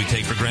things we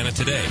take for granted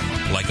today,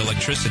 like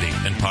electricity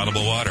and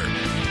potable water.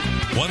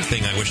 One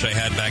thing I wish I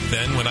had back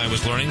then when I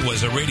was learning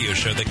was a radio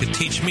show that could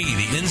teach me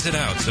the ins and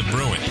outs of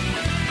brewing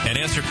and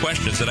answer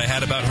questions that I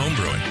had about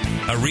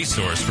homebrewing, a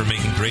resource for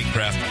making great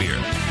craft beer.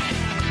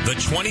 The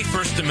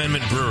 21st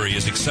Amendment Brewery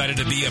is excited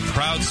to be a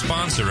proud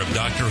sponsor of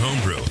Dr.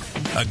 Homebrew,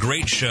 a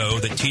great show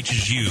that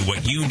teaches you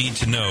what you need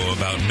to know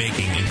about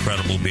making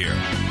incredible beer.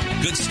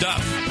 Good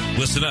stuff.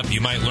 Listen up,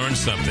 you might learn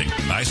something.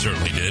 I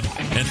certainly did.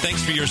 And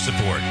thanks for your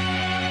support.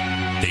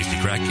 Tasty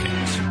Crack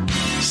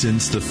Games.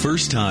 Since the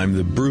first time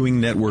the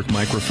Brewing Network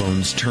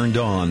microphones turned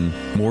on,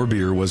 More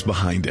Beer was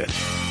behind it.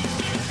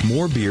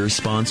 More Beer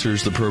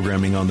sponsors the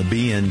programming on the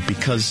BN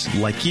because,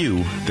 like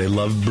you, they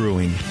love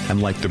brewing.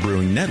 And like the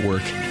Brewing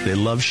Network, they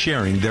love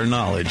sharing their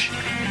knowledge.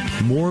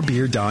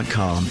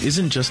 Morebeer.com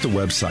isn't just a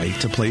website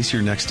to place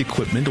your next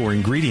equipment or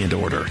ingredient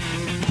order.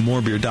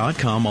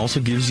 Morebeer.com also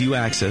gives you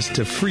access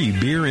to free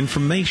beer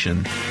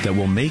information that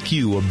will make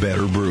you a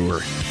better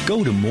brewer.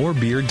 Go to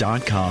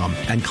morebeer.com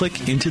and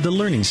click into the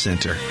Learning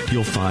Center.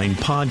 You'll find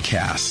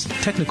podcasts,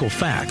 technical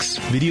facts,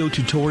 video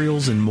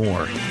tutorials, and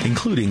more,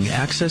 including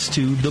access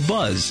to The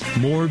Buzz,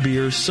 More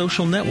Beer's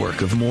social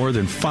network of more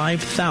than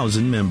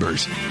 5,000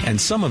 members. And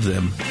some of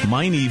them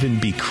might even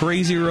be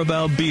crazier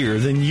about beer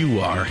than you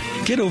are.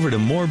 Get over to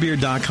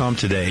morebeer.com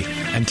today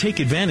and take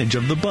advantage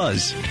of The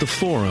Buzz, the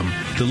forum,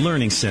 the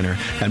Learning Center,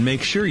 and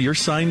make sure you're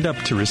signed up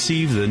to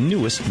receive the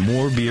newest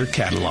More Beer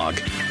catalog.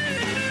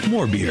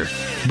 More Beer,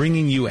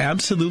 bringing you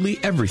absolutely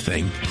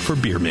everything for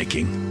beer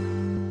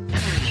making.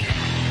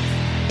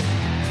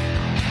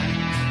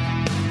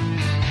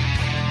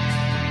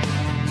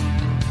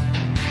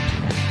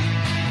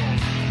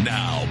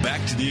 Now,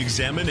 back to the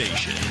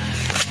examination.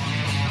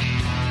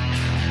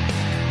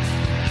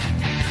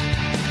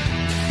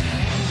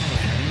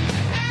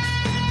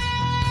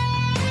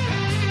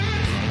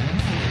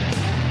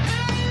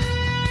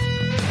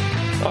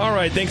 All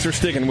right, thanks for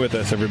sticking with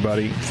us,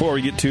 everybody. Before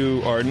we get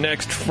to our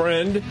next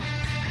friend,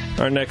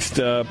 our next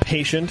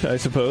patient, I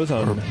suppose,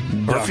 on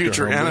or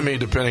future enemy,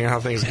 depending on how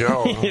things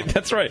go.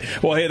 That's right.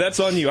 Well, hey, that's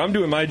on you. I'm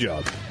doing my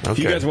job. Okay. If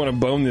you guys want to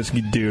bone this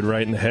dude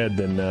right in the head,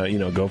 then,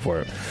 go for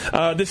it.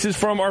 This is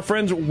from our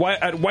friends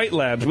at White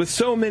Labs. With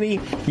so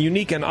many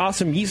unique and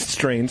awesome yeast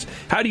strains,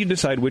 how do you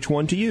decide which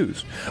one to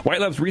use?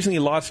 White Labs recently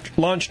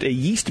launched a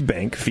yeast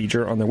bank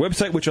feature on their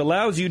website, which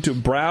allows you to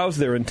browse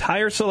their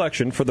entire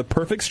selection for the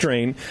perfect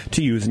strain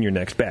to use in your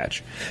next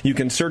batch. You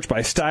can search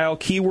by style,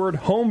 keyword,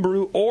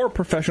 homebrew, or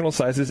professional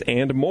sizes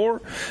and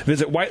more.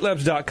 Visit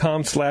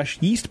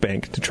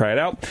whitelabs.com/yeastbank to try it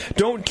out.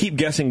 Don't keep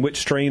guessing which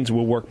strains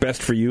will work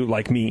best for you,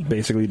 like me,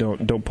 basically.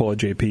 Don't pull a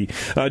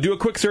JP. Do a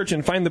quick search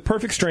and find the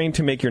perfect strain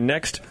to make your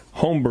next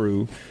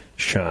homebrew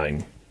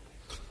shine.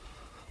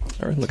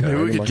 All right,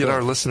 maybe we could get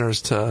our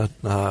listeners to,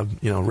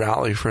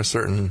 rally for a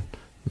certain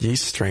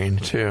yeast strain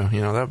too.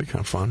 That would be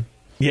kind of fun.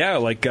 Yeah,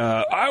 like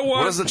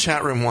What does the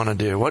chat room want to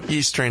do? What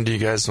yeast strain do you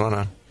guys want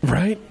to?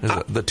 Right.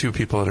 The two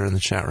people that are in the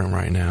chat room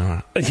right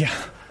now. Yeah,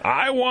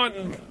 I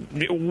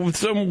want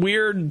some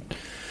weird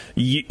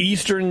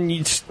Eastern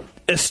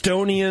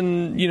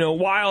Estonian,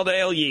 wild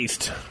ale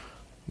yeast.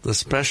 The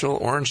special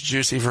orange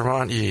juicy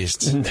Vermont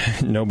yeast.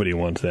 Nobody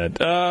wants that.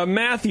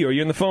 Matthew, are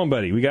you on the phone,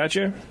 buddy? We got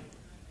you?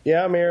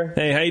 Yeah, I'm here.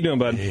 Hey, how you doing,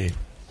 bud? Hey.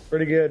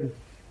 Pretty good.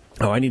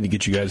 Oh, I need to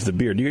get you guys the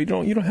beer. You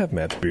don't have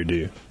Matt's beer, do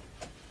you?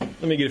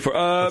 Let me get it for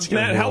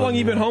Matt. How long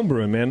you been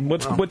homebrewing, man?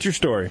 What's your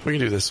story? We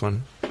can do this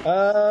one.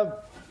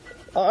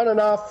 On and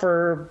off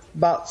for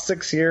about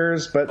 6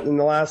 years, but in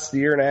the last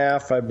year and a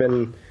half, I've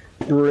been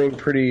brewing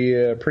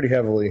pretty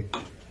heavily.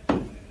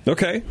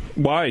 Okay.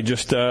 Why?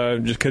 Just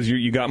because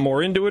you got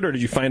more into it, or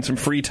did you find some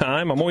free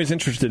time? I'm always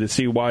interested to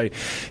see why,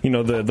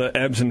 the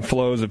ebbs and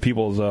flows of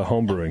people's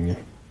homebrewing.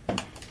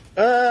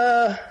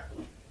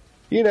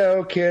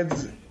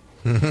 Kids.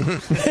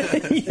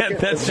 Yeah,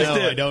 that's just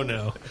it. I don't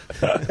know.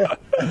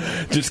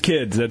 Just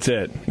kids. That's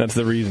it. That's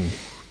the reason.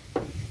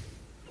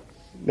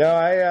 No,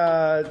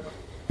 I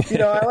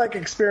like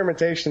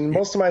experimentation.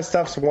 Most of my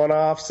stuff's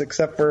one-offs,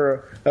 except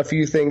for a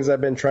few things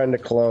I've been trying to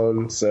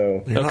clone.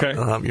 So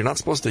you're not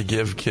supposed to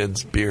give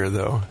kids beer,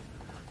 though.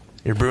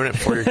 You're brewing it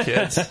for your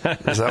kids. Is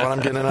that what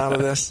I'm getting out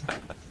of this?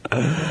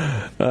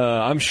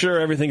 I'm sure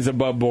everything's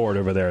above board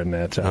over there in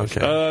Matt's house.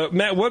 Okay.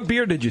 Matt, what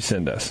beer did you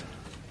send us?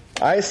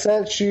 I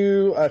sent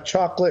you a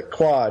chocolate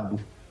quad.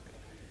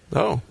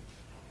 Oh.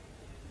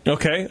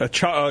 Okay, a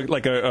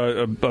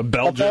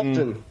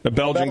Belgian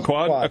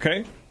quad.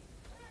 Okay.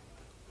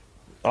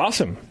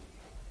 Awesome.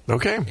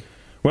 Okay.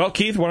 Well,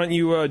 Keith, why don't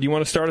you do you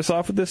want to start us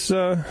off with this?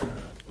 Sure.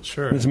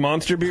 This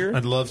monster beer.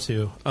 I'd love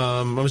to.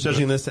 I was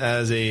judging this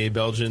as a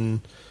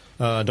Belgian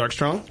dark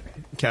strong,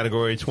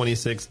 category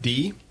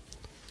 26D.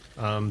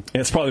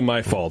 It's probably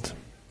my fault.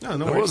 No,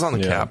 no It worries. was on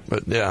the cap,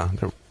 but yeah.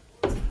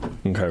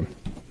 Okay.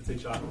 Say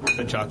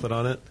chocolate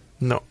on it.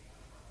 No.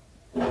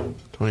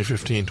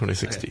 2015,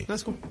 2016. Okay,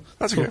 that's cool.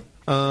 That's okay.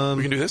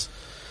 We can do this.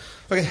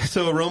 Okay,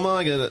 so aroma,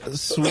 I get a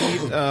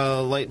sweet,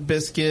 light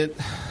biscuit,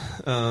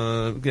 get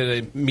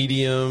a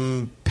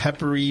medium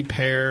peppery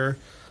pear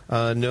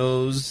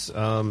nose,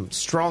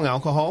 strong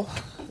alcohol.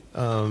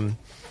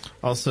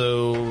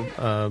 Also,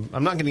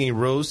 I'm not getting any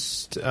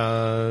roast.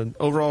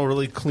 Overall,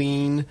 really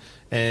clean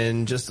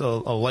and just a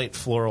light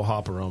floral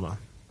hop aroma.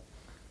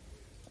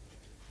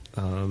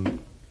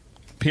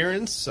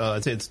 Appearance,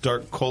 I'd say it's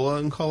dark cola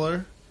in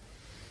color.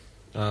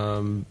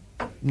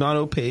 Not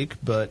opaque,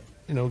 but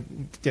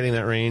getting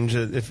that range.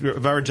 If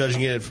I were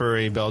judging it for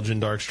a Belgian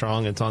dark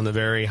strong, it's on the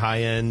very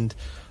high end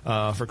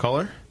for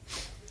color.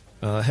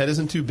 Head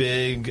isn't too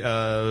big.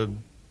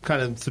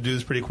 Kind of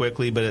subdues pretty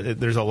quickly, but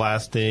there's a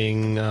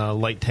lasting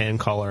light tan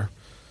color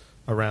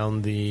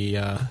around the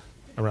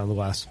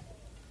glass.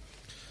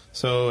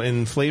 So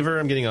in flavor,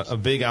 I'm getting a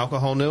big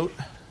alcohol note.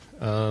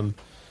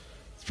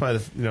 It's probably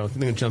the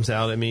thing that jumps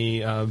out at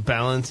me.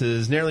 Balance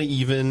is nearly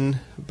even,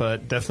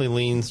 but definitely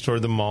leans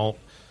toward the malt.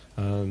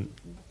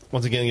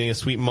 Once again, getting a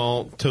sweet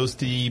malt,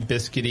 toasty,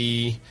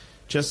 biscuity,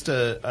 just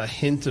a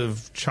hint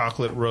of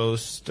chocolate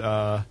roast,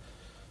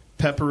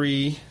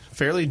 peppery,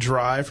 fairly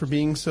dry for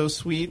being so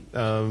sweet.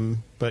 But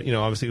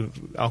obviously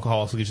alcohol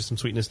also gives you some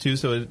sweetness too,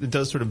 so it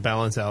does sort of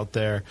balance out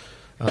there.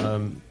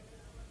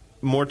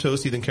 More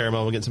toasty than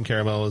caramel. We'll get some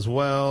caramel as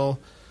well.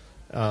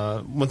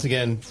 Once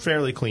again,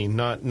 fairly clean,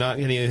 not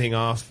getting anything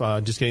off,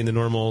 just getting the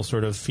normal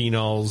sort of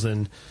phenols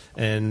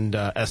and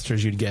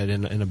esters you'd get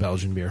in a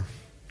Belgian beer.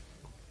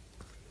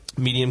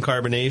 Medium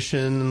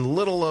carbonation, a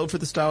little low for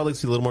the style. I'd like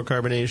to see a little more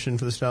carbonation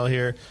for the style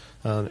here.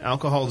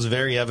 Alcohol is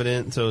very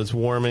evident, so it's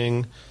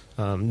warming.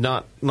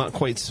 Not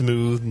quite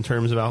smooth in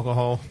terms of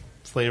alcohol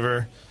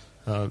flavor.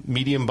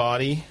 Medium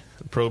body,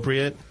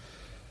 appropriate.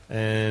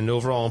 And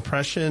overall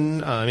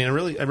impression, I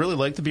really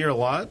liked the beer a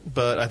lot,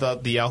 but I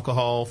thought the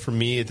alcohol for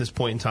me at this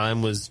point in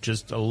time was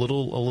just a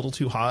little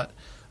too hot.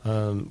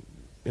 I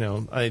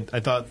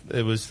thought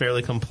it was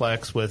fairly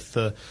complex with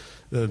the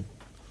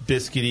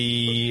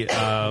biscuity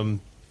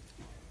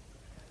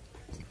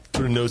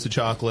sort of nose of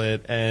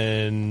chocolate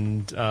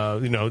and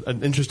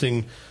an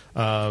interesting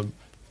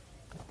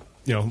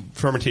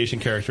fermentation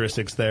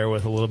characteristics there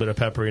with a little bit of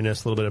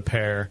pepperiness, a little bit of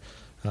pear.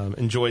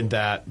 Enjoyed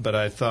that, but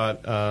I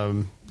thought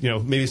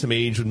maybe some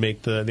age would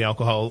make the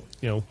alcohol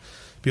be a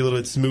little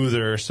bit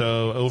smoother.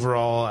 So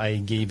overall, I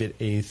gave it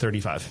a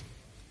 35.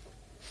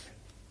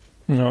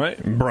 All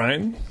right,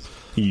 Brian,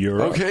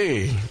 you're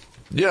okay. Up.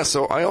 Yeah,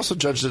 so I also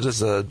judged it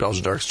as a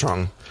Belgian dark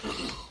strong,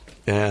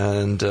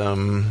 and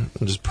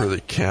just per the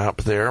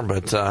cap there.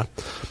 But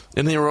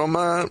in the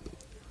aroma,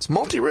 it's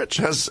malty-rich.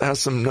 Has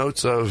some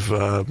notes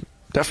of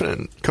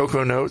definite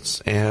cocoa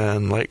notes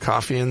and light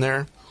coffee in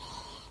there.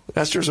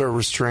 Esters are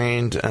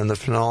restrained, and the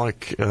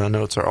phenolic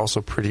notes are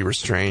also pretty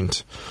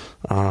restrained.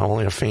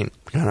 Only a faint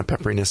kind of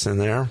pepperiness in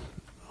there.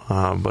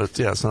 But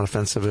yeah, it's not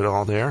offensive at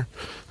all there.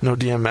 No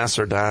DMS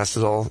or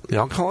diacetyl. The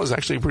alcohol is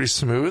actually pretty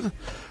smooth.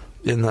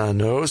 In the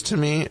nose, to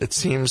me, it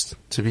seems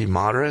to be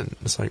moderate.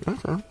 It's like,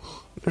 okay,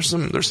 there's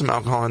some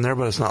alcohol in there,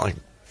 but it's not like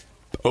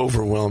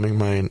overwhelming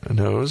my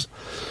nose.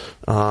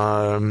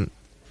 I'm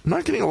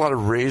not getting a lot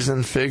of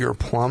raisin, fig, or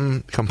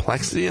plum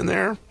complexity in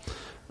there.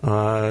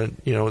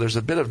 There's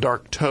a bit of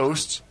dark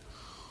toast.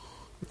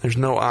 There's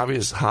no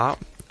obvious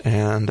hop,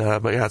 and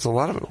but yeah, it's a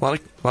lot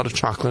of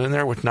chocolate in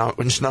there, which now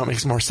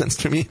makes more sense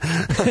to me.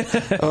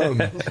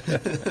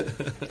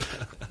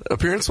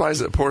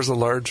 Appearance-wise, it pours a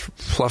large,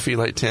 fluffy,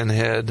 light tin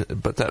head,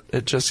 but that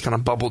it just kind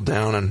of bubbled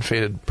down and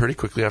faded pretty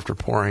quickly after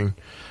pouring.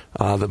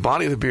 The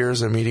body of the beer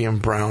is a medium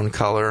brown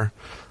color.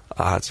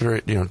 It's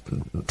very,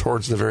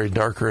 towards the very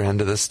darker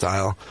end of this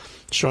style,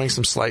 showing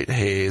some slight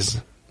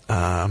haze,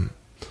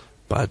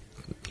 but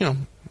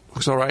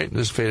looks all right.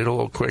 Just faded a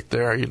little quick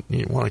there. You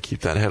want to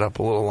keep that head up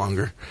a little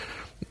longer.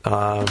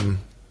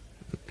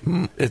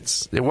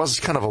 It was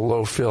kind of a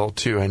low fill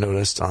too. I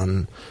noticed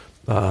on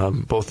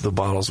both of the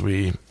bottles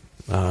we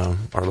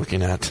are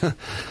looking at.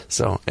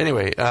 So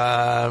anyway,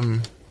 I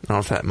don't know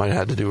if that might have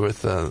had to do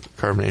with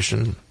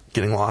carbonation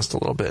getting lost a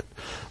little bit,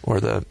 or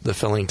the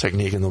filling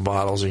technique in the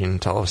bottles. You can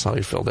tell us how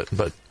you filled it,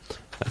 but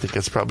I think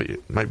that's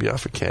might be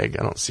off a keg.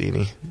 I don't see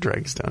any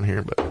dregs down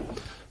here, but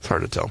it's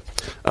hard to tell.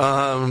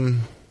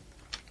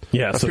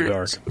 Yeah, so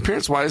dark.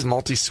 Appearance-wise,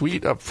 malty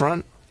sweet up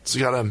front. It's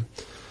and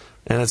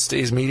it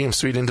stays medium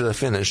sweet into the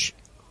finish,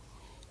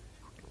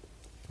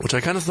 which I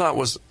kind of thought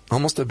was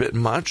almost a bit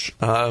much.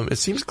 It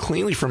seems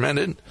cleanly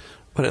fermented,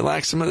 but it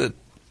lacks some of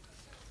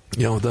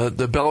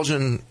the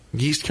Belgian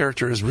yeast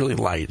character is really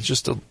light. It's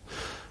just a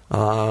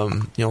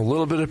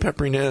little bit of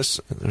pepperiness.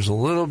 There's a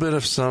little bit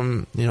of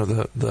some,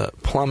 the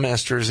plum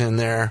esters in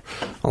there,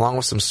 along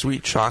with some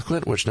sweet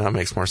chocolate, which now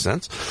makes more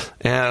sense,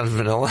 and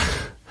vanilla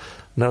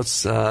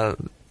notes.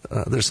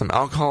 There's some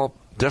alcohol,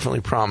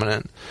 definitely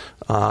prominent,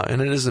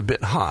 and it is a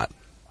bit hot.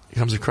 It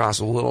comes across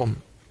a little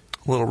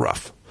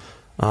rough,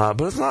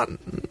 but it's not,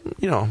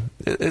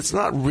 it's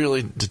not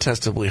really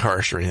detestably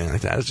harsh or anything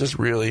like that. It's just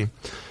really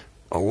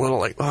a little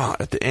like,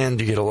 at the end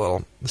you get a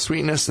little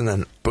sweetness, and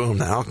then boom,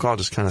 the alcohol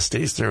just kind of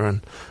stays through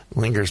and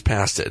lingers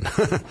past it.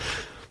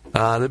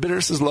 The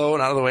bitterness is low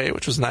and out of the way,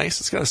 which was nice.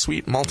 It's got a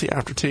sweet, malty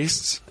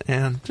aftertaste,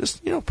 and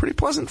just, pretty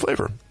pleasant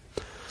flavor.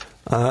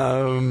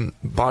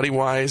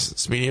 Body-wise,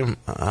 it's medium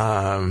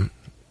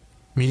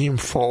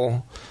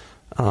full.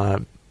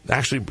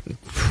 Actually,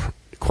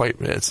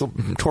 it's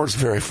towards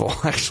very full.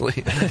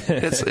 Actually,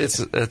 it's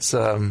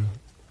the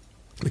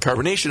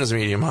carbonation is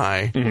medium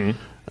high.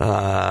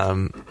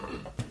 Mm-hmm.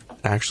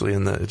 Actually,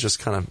 it just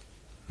kind of,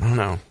 I don't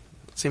know.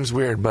 It seems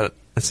weird, but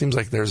it seems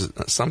like there's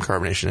some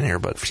carbonation in here.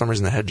 But for some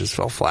reason, the head just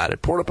fell flat.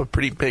 It poured up a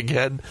pretty big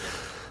head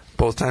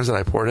both times that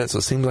I poured it, so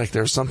it seems like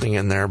there's something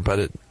in there, but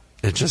it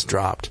just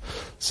dropped.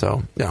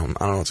 So yeah, I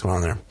don't know what's going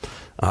on there.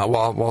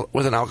 Well,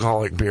 with an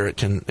alcoholic beer, it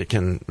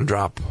can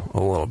drop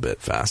a little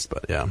bit fast,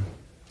 but yeah,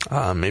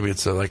 maybe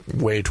it's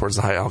way towards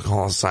the high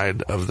alcohol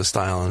side of the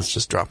style, and it's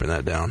just dropping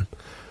that down.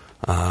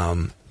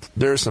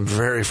 There's some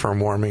very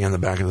firm warming in the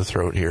back of the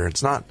throat here.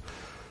 It's not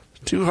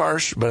too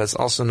harsh, but it's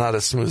also not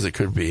as smooth as it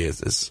could be.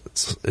 It's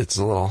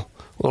a little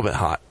bit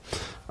hot.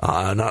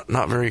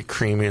 Not very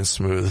creamy and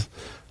smooth.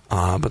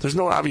 But there's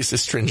no obvious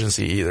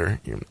astringency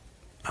either.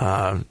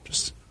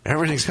 Just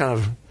everything's kind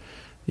of,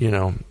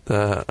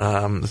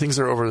 the things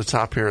that are over the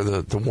top here,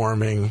 the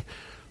warming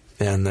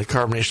and the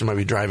carbonation might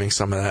be driving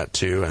some of that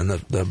too, and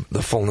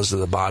the fullness of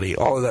the body.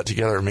 All of that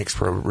together makes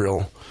for a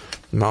real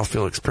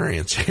mouthfeel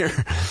experience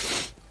here.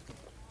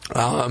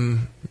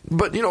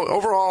 But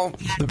overall,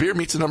 the beer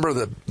meets a number of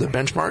the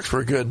benchmarks for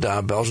a good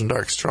Belgian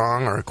dark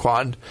strong or a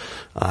quad.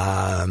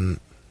 I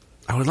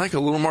would like a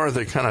little more of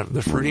the kind of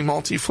the fruity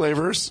malty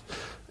flavors,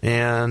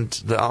 and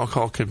the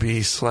alcohol could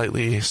be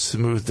slightly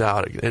smoothed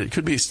out. It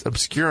could be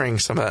obscuring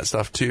some of that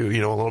stuff too, a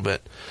little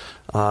bit.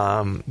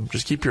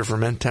 Just keep your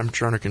ferment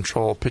temperature under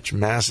control. Pitch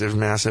massive,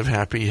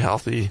 happy,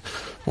 healthy,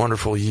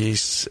 wonderful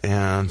yeasts,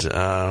 and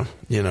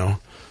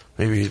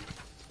maybe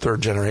third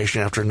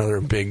generation after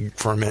another big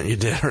ferment you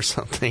did or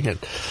something, and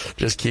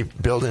just keep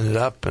building it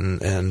up and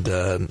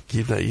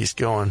keep that yeast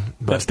going.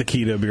 But that's the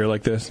key to a beer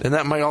like this. And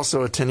that might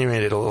also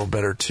attenuate it a little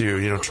better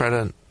too.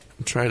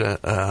 Try to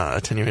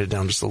attenuate it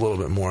down just a little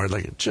bit more,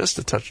 like just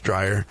a touch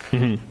drier.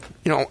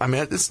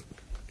 Mm-hmm.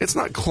 It's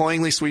not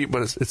cloyingly sweet,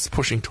 but it's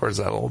pushing towards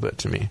that a little bit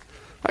to me.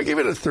 I gave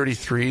it a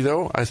 33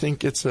 though. I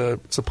think it's a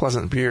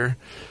pleasant beer.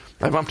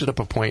 I bumped it up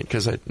a point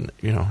because it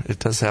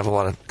does have a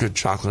lot of good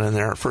chocolate in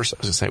there. At first, I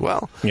was going to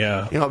say,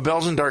 yeah,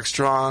 Belgian dark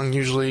strong.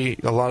 Usually,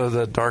 a lot of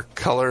the dark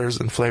colors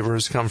and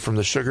flavors come from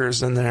the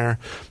sugars in there,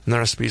 and the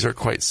recipes are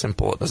quite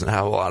simple. It doesn't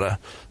have a lot of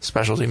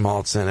specialty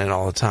malts in it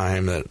all the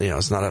time. That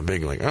it's not a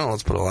big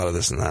let's put a lot of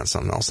this and that,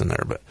 something else in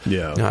there. But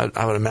yeah,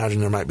 I would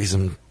imagine there might be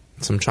some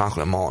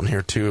chocolate malt in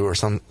here too, or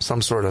some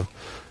sort of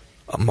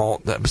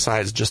malt that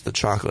besides just the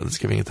chocolate that's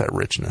giving it that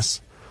richness.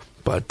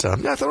 But I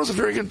thought it was a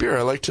very good beer.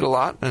 I liked it a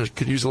lot, and it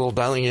could use a little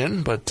dialing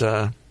in. But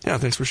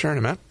thanks for sharing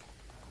it, Matt.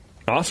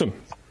 Awesome.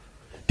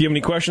 Do you have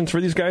any questions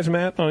for these guys,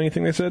 Matt, on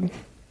anything they said?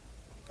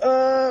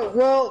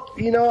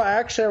 Well,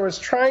 actually, I was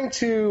trying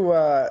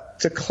to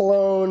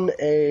clone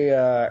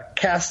a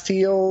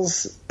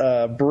Castiles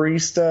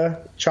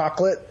barista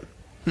chocolate.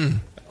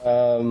 I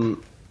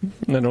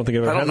don't think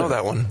I've ever I don't had know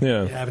that one.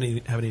 Yeah. Haven't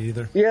eaten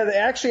either. Yeah, they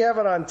actually have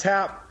it on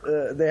tap.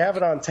 They have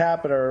it on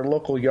tap at our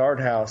local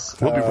yard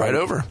house. We'll be right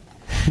over.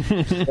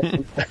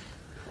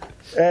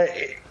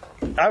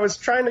 I was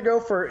trying to go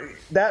for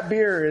that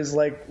beer is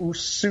like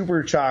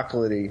super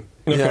chocolately.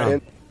 Yeah.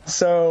 And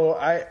so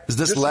is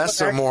this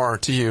less or more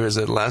to you? Is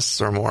it less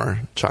or more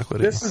chocolatey?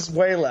 This is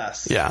way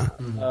less. Yeah.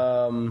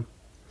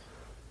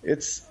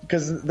 It's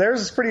because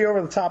theirs is pretty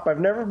over the top. I've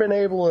never been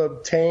able to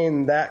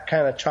obtain that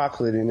kind of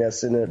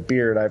chocolatiness in a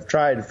beer, and I've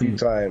tried a few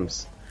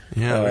times.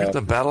 Yeah, we got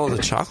the battle of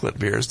the chocolate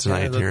beers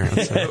tonight here.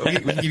 We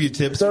can give you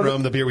tips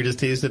from the beer we just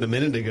tasted a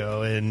minute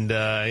ago, and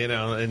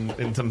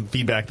and some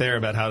feedback there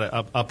about how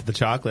to up the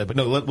chocolate. But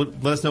no,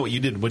 let us know what you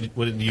did. What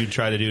did you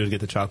try to do to get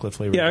the chocolate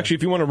flavor? Yeah, actually,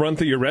 if you want to run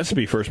through your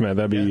recipe first, Matt,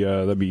 that'd be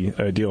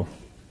ideal.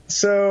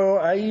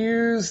 So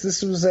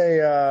this was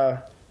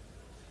a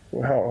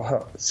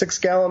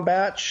 6-gallon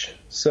batch,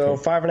 so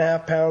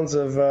 5.5 pounds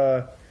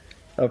of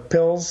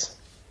pills,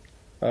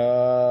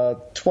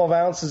 12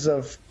 ounces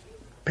of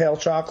pale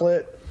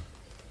chocolate,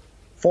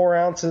 4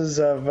 ounces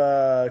of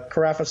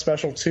Carafa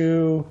Special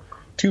 2,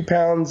 2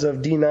 pounds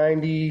of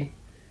D90,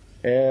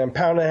 and 1.5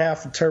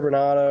 pounds of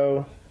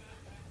Turbinado.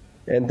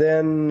 And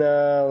then,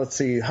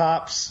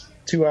 hops,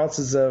 2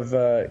 ounces of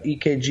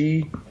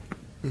EKG,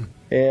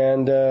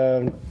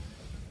 and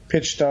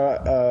pitched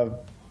on,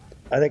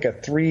 I think, a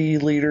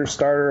 3-liter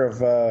starter of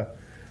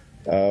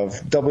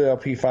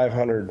WLP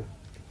 500.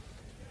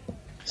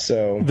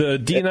 So the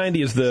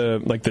D90 is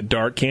the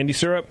dark candy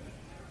syrup?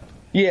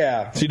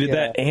 Yeah. So you did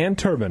that and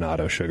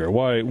turbinado sugar.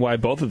 Why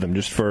both of them?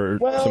 Just for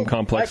some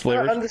complex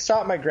flavors? I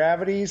undershot my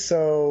gravity,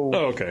 so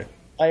okay.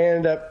 I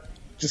ended up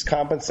just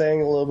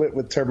compensating a little bit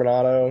with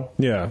turbinado.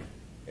 Yeah.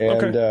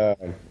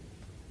 And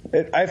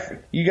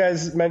you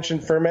guys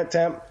mentioned ferment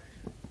temp.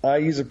 I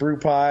use a brew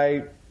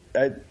pie.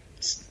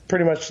 It's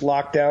pretty much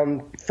locked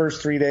down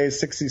first 3 days,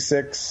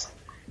 66,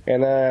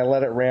 and then I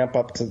let it ramp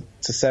up to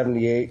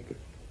 78.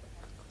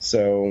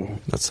 So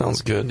that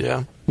sounds good.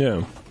 Yeah.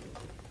 Yeah.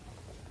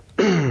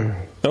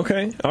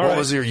 Okay. All right. What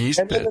was your yeast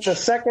and then pitch? in the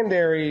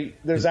secondary,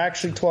 there's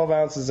actually 12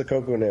 ounces of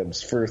cocoa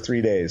nibs for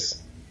 3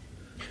 days.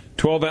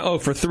 12. Oh,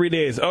 for 3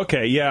 days.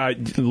 Okay. Yeah.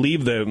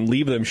 Leave them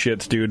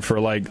shits, dude,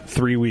 for like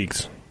 3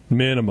 weeks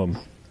minimum.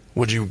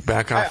 Would you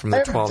back off from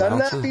the 12 I've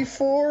done ounces? that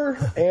before,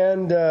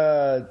 and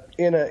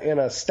in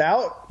a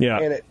stout,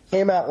 and it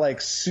came out like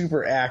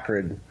super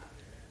acrid.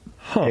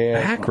 Huh?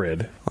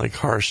 Acrid, like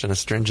harsh and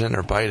astringent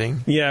or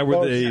biting. Yeah, a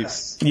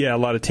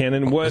lot of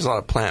tannin. There's a lot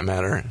of plant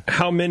matter.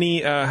 How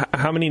many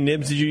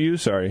nibs did you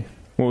use? Sorry,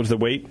 what was the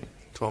weight?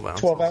 12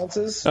 ounces. 12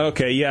 ounces.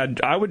 Okay, yeah,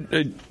 I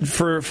would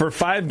for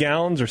 5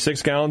 gallons or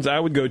 6 gallons, I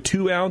would go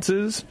 2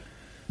 ounces.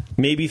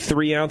 Maybe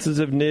 3 ounces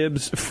of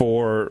nibs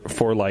for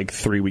like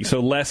 3 weeks. So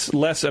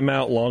less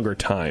amount, longer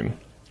time.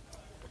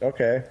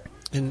 Okay.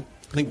 And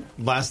I think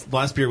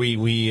last beer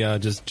we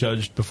just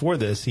judged before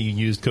this, he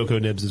used cocoa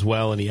nibs as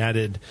well, and he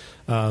added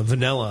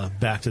vanilla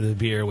back to the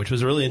beer, which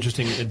was a really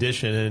interesting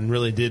addition and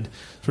really did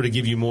sort of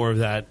give you more of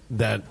that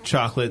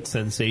chocolate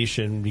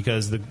sensation,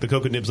 because the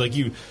cocoa nibs, like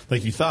you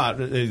thought,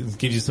 it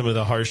gives you some of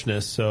the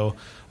harshness. So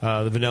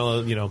the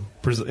vanilla, the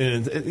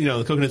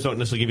cocoa nibs don't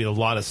necessarily give you a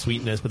lot of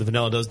sweetness, but the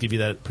vanilla does give you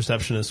that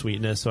perception of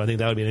sweetness. So I think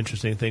that would be an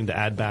interesting thing to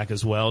add back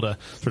as well to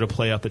sort of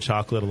play up the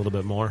chocolate a little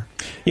bit more.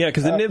 Yeah,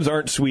 because the nibs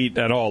aren't sweet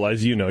at all,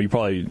 as you know. You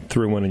probably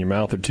threw one in your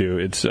mouth or two.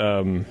 It's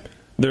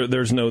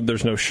there's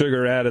no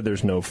sugar added.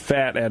 There's no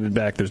fat added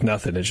back. There's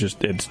nothing.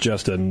 It's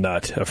just a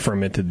nut, a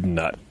fermented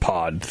nut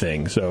pod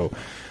thing. So,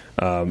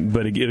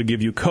 but it'll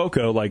give you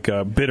cocoa, like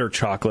bitter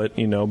chocolate,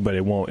 but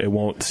it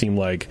won't seem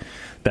like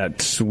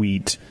that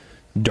sweet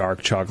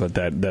dark chocolate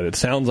that it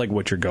sounds like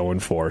what you're going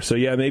for. So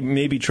yeah,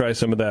 maybe try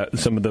some of the a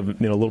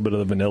little bit of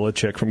the vanilla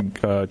trick from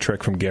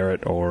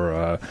Garrett,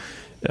 or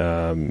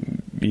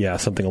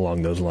something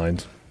along those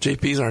lines.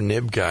 JP's our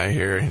nib guy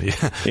here.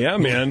 Yeah,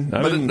 man.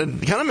 But it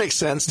kind of makes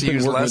sense to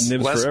use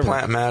less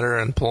plant matter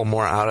and pull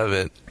more out of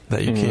it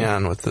that you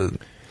can with the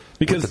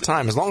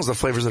time, as long as the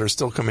flavors that are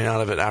still coming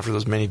out of it after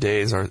those many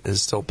days is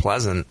still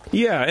pleasant.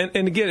 Yeah,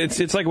 and again,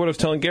 it's like what I was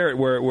telling Garrett,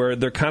 where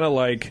they're kind of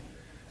like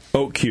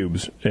oat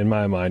cubes in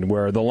my mind,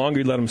 where the longer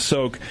you let them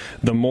soak,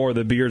 the more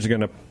the beers are going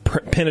to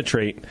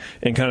penetrate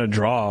and kind of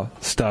draw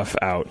stuff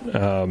out.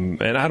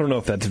 And I don't know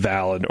if that's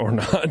valid or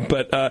not,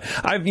 but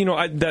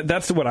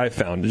that's what I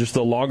found. Just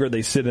the longer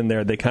they sit in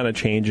there, they kind of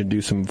change and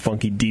do some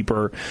funky,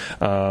 deeper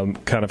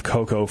kind of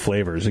cocoa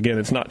flavors. Again,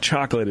 it's not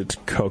chocolate; it's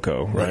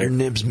cocoa. Right? Let your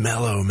nibs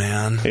mellow,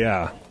 man.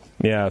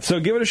 Yeah. So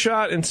give it a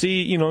shot and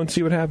see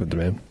what happens,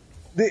 man.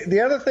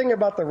 The other thing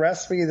about the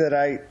recipe that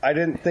I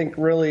didn't think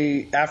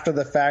really after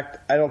the fact,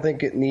 I don't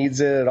think it needs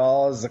it at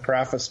all, is the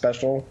Carafa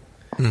Special.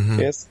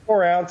 It's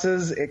 4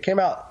 ounces. It came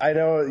out. I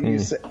know you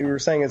were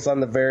saying it's on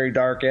the very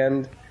dark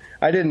end.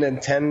 I didn't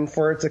intend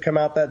for it to come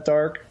out that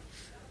dark.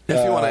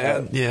 If you want to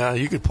add,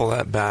 you could pull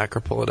that back or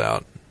pull it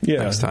out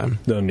next time.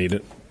 Don't need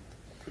it.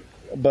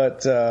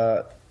 But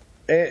the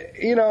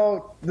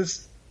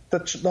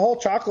whole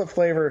chocolate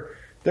flavor.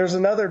 There's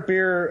another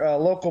beer,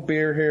 local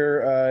beer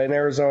here in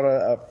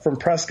Arizona from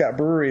Prescott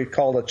Brewery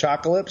called a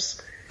Chocolips.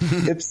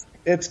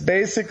 It's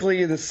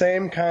basically the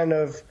same kind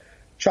of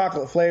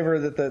chocolate flavor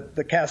that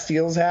the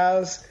Castiles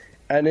has,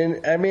 and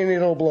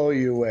it'll blow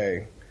you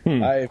away.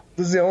 This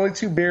is the only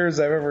 2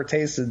 beers I've ever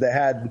tasted that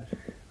had,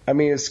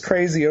 it's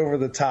crazy over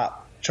the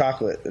top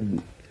chocolate.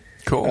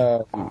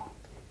 Cool.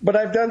 But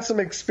I've done some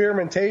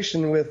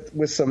experimentation with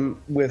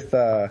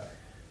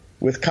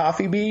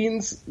coffee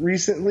beans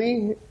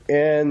recently,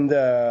 and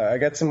I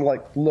got some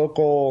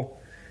local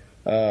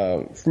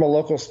from a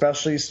local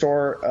specialty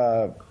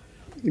store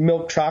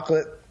milk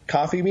chocolate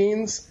coffee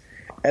beans,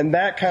 and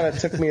that kind of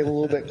took me a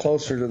little bit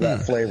closer to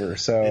that flavor.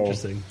 So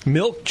interesting.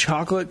 Milk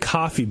chocolate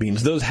coffee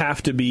beans; those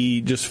have to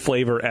be just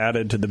flavor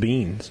added to the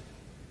beans.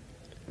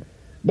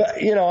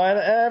 But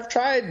I've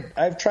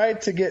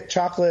tried to get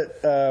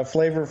chocolate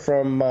flavor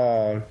from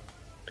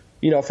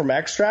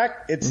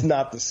extract. It's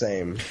not the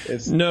same.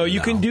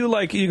 You can do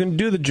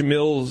the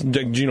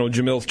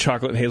Jamil's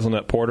chocolate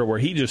hazelnut porter, where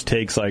he just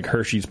takes like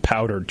Hershey's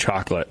powdered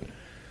chocolate.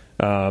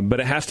 But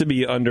it has to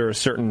be under a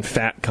certain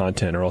fat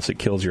content, or else it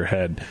kills your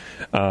head,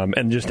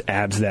 and just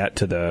adds that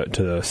to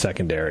the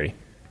secondary.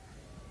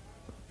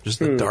 Just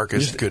the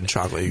darkest good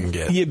chocolate you can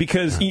get. Yeah,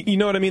 because you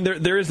know what I mean.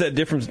 There is that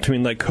difference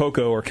between like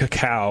cocoa or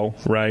cacao,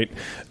 right,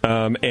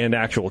 and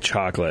actual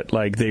chocolate.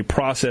 Like they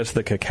process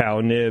the cacao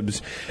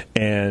nibs,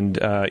 and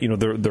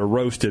they're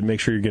roasted.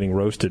 Make sure you're getting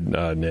roasted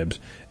nibs,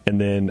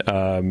 and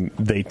then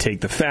they take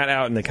the fat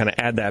out and they kind of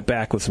add that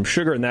back with some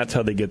sugar, and that's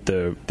how they get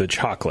the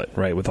chocolate,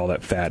 right, with all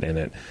that fat in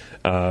it.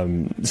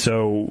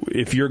 So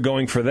if you're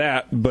going for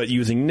that but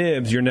using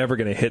nibs, you're never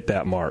going to hit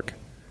that mark.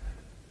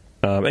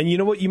 And you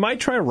know what? You might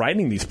try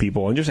writing these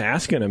people and just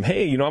asking them,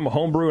 hey, I'm a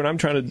homebrew and I'm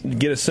trying to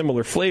get a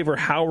similar flavor.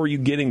 How are you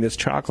getting this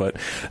chocolate?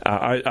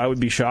 I would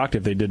be shocked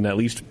if they didn't at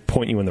least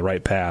point you in the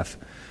right path.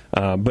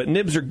 But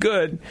nibs are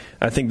good.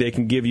 I think they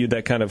can give you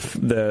that kind of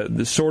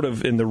the sort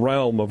of in the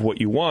realm of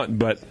what you want,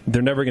 but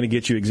they're never going to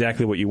get you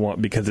exactly what you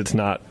want because it's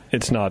not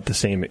the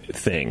same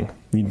thing.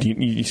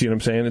 You see what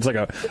I'm saying? It's like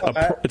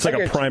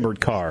a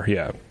primered car.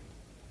 Yeah.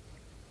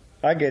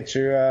 I get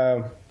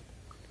you.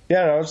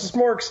 It's just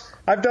more.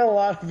 I've done a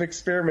lot of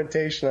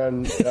experimentation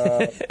on.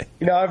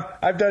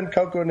 I've done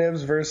cocoa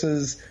nibs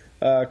versus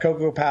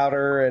cocoa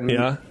powder,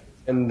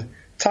 and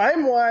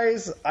time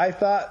wise, I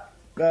thought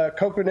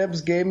cocoa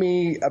nibs gave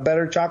me a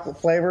better chocolate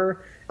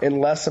flavor in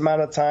less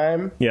amount of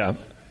time. Yeah.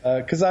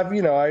 Because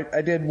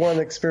I did one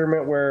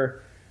experiment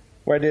where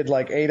I did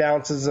like 8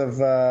 ounces of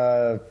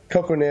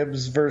cocoa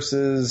nibs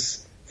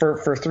versus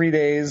for 3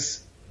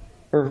 days,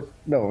 or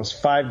no, it was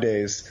 5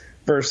 days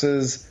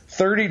versus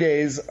 30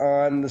 days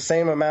on the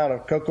same amount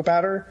of cocoa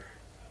powder.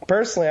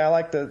 Personally, I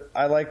like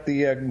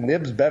the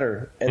nibs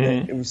better,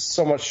 and it was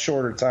so much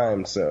shorter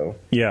time. So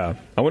yeah,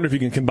 I wonder if you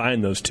can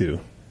combine those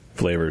 2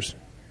 flavors.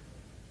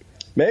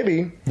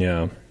 Maybe.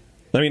 Yeah.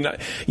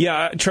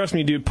 Trust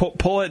me, dude.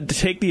 Pull it.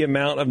 Take the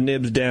amount of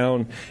nibs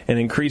down and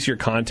increase your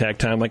contact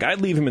time. Like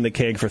I'd leave him in the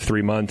keg for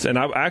 3 months, and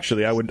I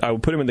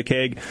would put him in the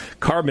keg,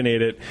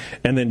 carbonate it,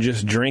 and then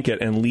just drink it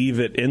and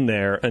leave it in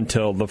there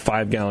until the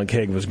 5-gallon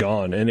keg was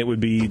gone, and it would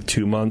be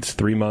 2 months,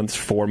 3 months,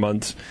 4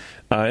 months,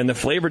 and the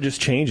flavor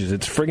just changes.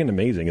 It's friggin'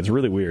 amazing. It's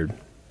really weird.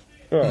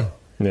 Yeah.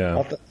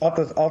 I'll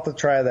have to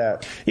try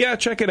that. Yeah,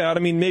 check it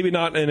out. Maybe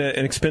not in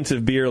an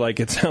expensive beer like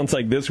it sounds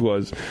like this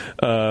was,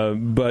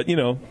 but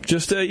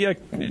just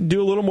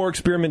do a little more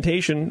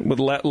experimentation with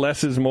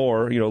less is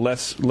more.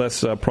 Less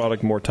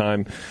product, more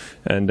time,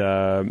 and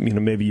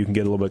maybe you can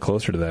get a little bit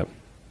closer to that.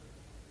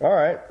 All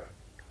right,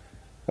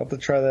 I'll have to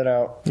try that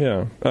out.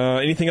 Yeah.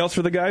 Anything else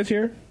for the guys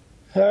here?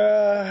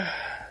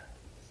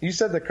 You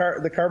said the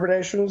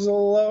carbonation was a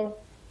little low.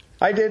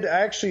 I did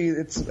actually.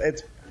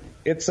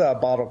 It's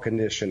bottle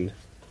conditioned.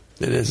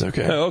 It is,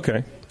 okay. Oh,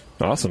 okay.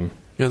 Awesome.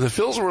 Yeah, the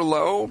fills were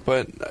low,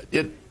 but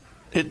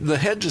the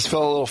head just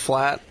fell a little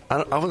flat.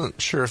 I wasn't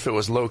sure if it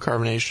was low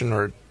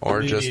carbonation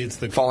or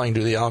just falling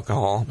to the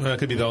alcohol. It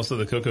could be also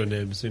the cocoa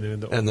nibs, and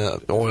the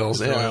oils,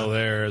 the oil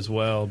there as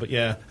well. But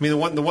yeah, the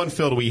one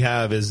fill we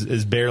have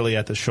is barely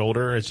at the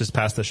shoulder. It's just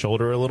past the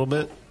shoulder a little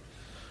bit,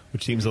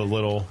 which seems a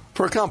little.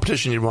 For a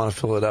competition, you'd want to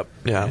fill it up.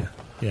 Yeah.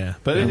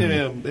 But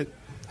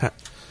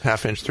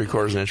half inch,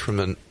 3/4 inch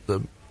from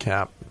the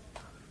cap.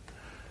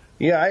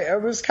 Yeah, I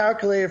was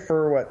calculated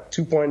for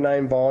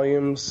 2.9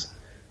 volumes,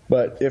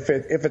 but if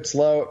it's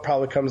low, it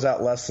probably comes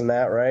out less than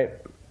that, right?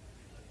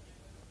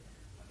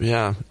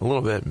 Yeah, a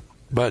little bit,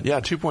 but yeah,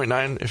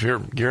 2.9. If you're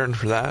gearing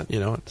for that,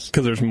 it's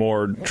because there's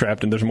more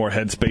trapped and there's more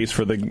head space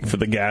for the gas to kind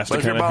of hang out. But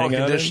if you're bottle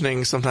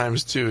conditioning,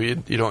 sometimes too,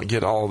 you don't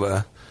get all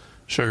the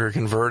sugar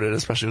converted,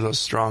 especially with those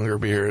stronger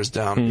beers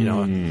down. You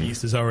know,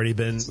 yeast has already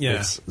been.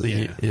 Yeah.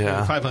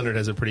 500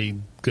 has a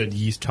pretty good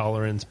yeast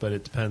tolerance, but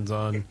it depends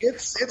on.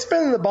 It's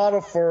been in the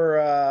bottle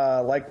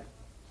for like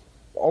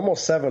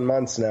almost 7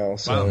 months now.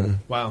 So.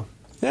 Wow.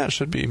 Yeah, it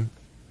should be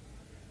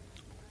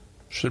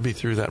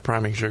through that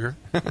priming sugar.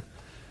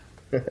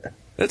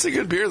 It's a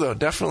good beer, though.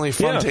 Definitely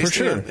fun tasting, for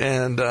sure.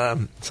 And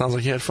sounds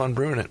like you had fun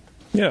brewing it.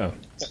 Yeah,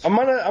 I'm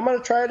gonna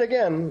try it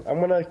again. I'm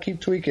gonna keep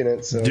tweaking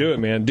it. So. Do it,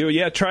 man. Do it.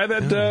 Yeah, try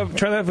that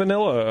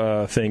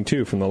vanilla thing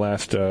too from the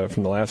last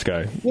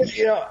guy.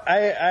 You know,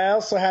 I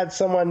also had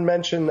someone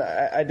mention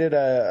I did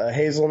a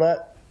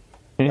hazelnut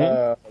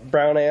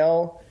brown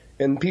ale,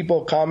 and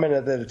people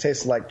commented that it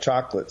tasted like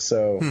chocolate.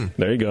 So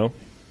there you go.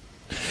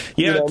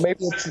 Yeah, you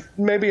know,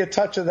 maybe a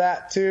touch of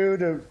that too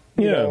to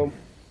you know.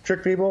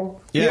 Trick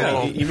people?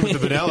 Yeah, even with the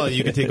vanilla,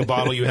 you can take a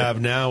bottle you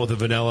have now with the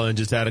vanilla and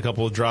just add a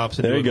couple of drops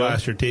into a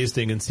glass you're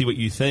tasting and see what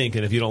you think.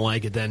 And if you don't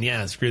like it,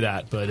 then screw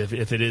that. But if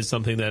it is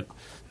something that,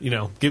 you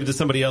know, give it to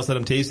somebody else, let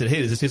them taste it.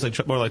 Hey, does this taste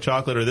like more like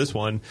chocolate or this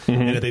one?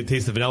 And if they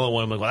taste the vanilla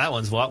one, I'm like, well, that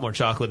one's a lot more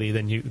chocolatey.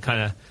 Then you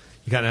kind of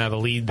have a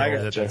lead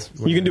there.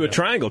 You can do a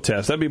triangle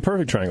test. That'd be a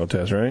perfect triangle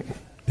test, right?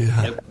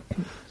 Yeah. Yep.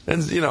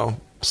 And, you know,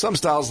 some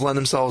styles lend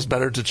themselves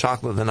better to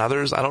chocolate than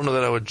others. I don't know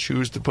that I would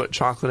choose to put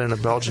chocolate in a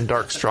Belgian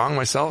dark strong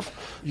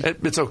myself.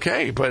 It's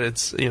okay, but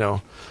it's, you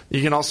know,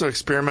 you can also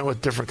experiment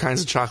with different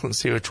kinds of chocolate and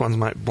see which ones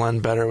might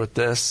blend better with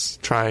this.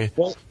 Try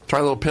a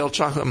little pale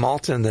chocolate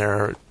malt in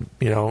there,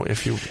 you know,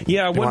 if you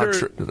I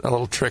wonder a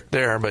little trick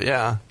there, but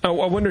yeah. I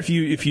wonder if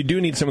you do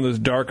need some of those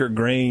darker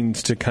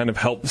grains to kind of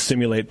help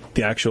simulate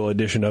the actual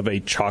addition of a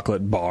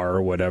chocolate bar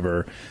or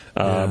whatever,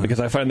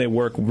 because I find they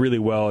work really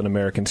well in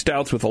American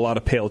stouts with a lot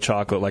of pale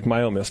chocolate. Like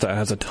my oatmeal stout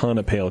has a ton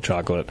of pale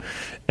chocolate,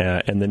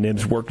 and the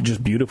nibs work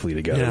just beautifully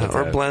together. Yeah,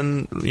 or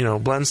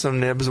blend some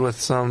nibs with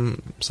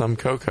some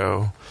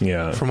cocoa.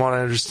 Yeah. From what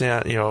I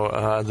understand, you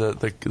know,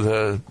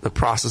 the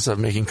process of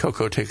making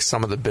cocoa takes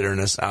some of the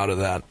bitterness out of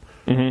that.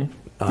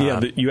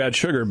 You add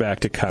sugar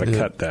back to cut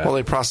that. Well,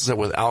 they process it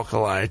with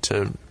alkali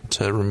to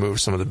remove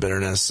some of the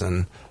bitterness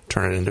and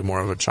turn it into more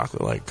of a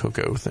chocolate-like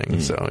cocoa thing.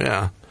 So,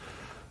 yeah.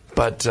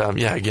 But,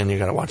 again, you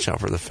got to watch out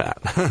for the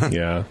fat.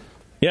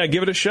 Yeah,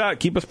 give it a shot.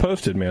 Keep us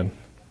posted, man.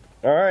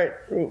 All right.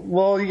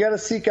 Well, you got to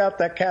seek out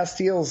that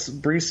Castile's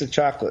Barista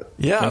chocolate.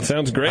 Yeah. That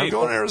sounds great. I'm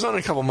going to Arizona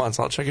in a couple months.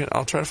 I'll check it.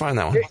 I'll try to find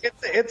that one.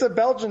 It's a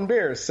Belgian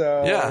beer,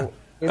 so... Yeah.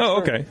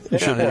 Okay. It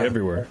should be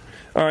everywhere.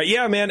 All right,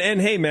 yeah, man. And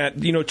hey,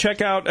 Matt, you know,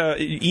 check out,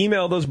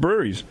 email those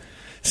breweries.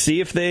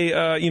 See if they,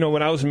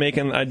 when I was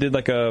I did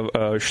like a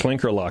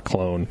Schlenkerla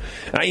clone.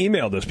 I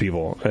emailed those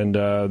people, and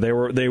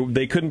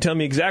they couldn't tell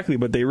me exactly,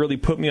 but they really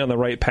put me on the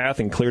right path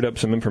and cleared up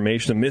some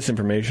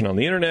misinformation on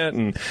the internet.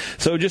 And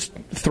so just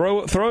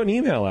throw an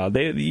email out.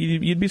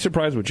 You'd be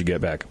surprised what you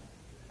get back.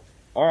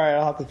 All right,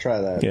 I'll have to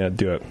try that. Yeah,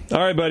 do it. All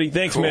right, buddy.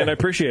 Thanks, man. I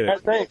appreciate it. All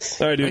right,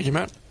 thanks. All right, dude. Thank you,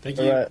 Matt. Thank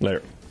you. Right.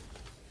 Later.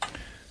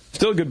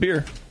 Still a good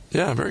beer.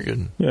 Yeah, very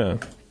good. Yeah.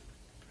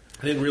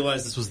 I didn't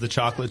realize this was the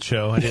chocolate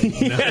show. I didn't.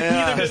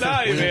 Neither did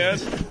I, man.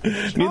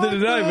 Neither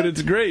did I, but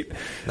it's great.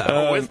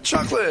 With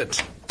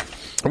chocolate.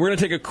 We're going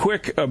to take a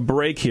quick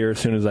break here as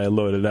soon as I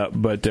load it up.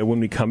 But when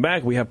we come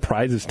back, we have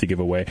prizes to give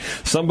away.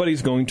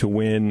 Somebody's going to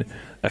win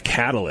a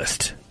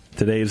Catalyst.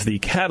 Today is the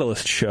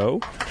Catalyst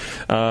Show.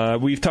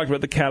 We've talked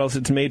about the Catalyst.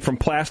 It's made from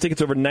plastic.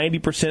 It's over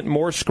 90%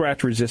 more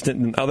scratch resistant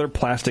than other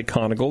plastic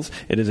conicals.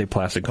 It is a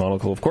plastic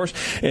conical, of course.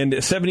 And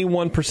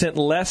 71%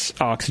 less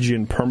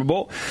oxygen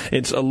permeable.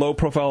 It's a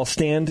low-profile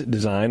stand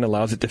design.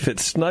 Allows it to fit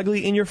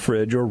snugly in your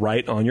fridge or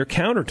right on your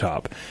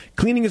countertop.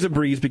 Cleaning is a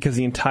breeze because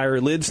the entire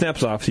lid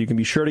snaps off, so you can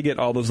be sure to get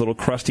all those little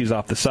crusties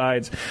off the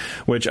sides,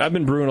 which I've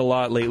been brewing a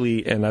lot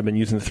lately, and I've been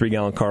using the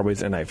 3-gallon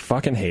carboys, and I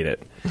fucking hate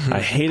it. I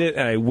hate it,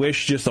 and I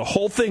wish just the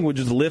whole thing would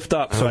just lift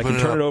up so I can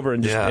turn it over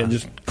and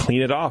just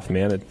clean it off,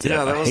 man.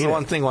 That was the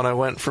one thing when I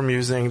went from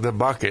using the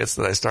buckets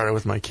that I started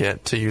with my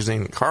kit to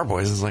using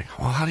carboys. It's like,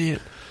 well, how do you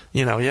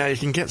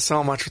can get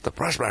so much with the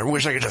brush, but I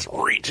wish I could just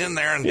reach in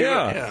there and do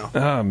it.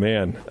 Oh,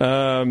 man.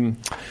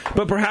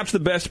 But perhaps the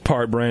best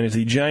part, Brian, is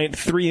the giant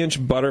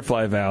 3-inch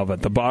butterfly valve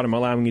at the bottom,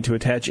 allowing you to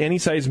attach any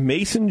size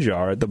mason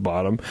jar at the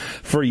bottom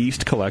for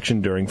yeast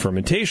collection during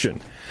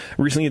fermentation.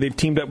 Recently, they've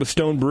teamed up with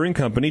Stone Brewing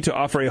Company to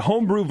offer a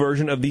homebrew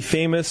version of the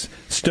famous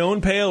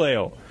Stone Pale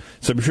Ale.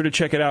 So be sure to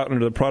check it out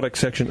under the product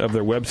section of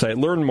their website.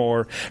 Learn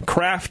more,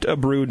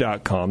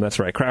 craftabrew.com. That's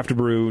right,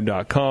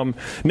 craftabrew.com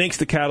makes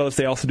the Catalyst.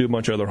 They also do a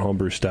bunch of other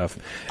homebrew stuff.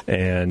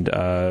 And,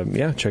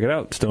 check it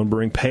out. Stone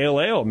Brewing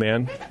Pale Ale,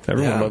 man.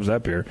 Everyone loves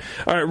that beer.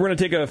 All right, we're going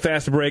to take a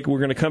fast break. We're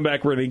going to come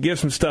back. We're going to give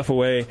some stuff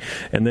away,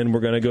 and then we're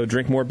going to go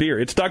drink more beer.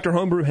 It's Dr.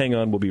 Homebrew. Hang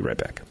on. We'll be right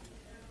back.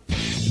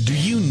 Do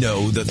you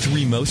know the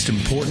three most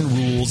important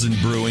rules in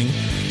brewing?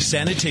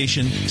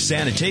 Sanitation,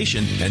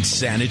 sanitation, and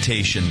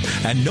sanitation.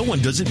 And no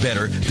one does it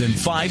better than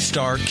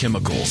 5-Star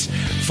Chemicals.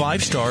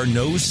 5-Star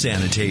knows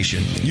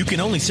sanitation. You can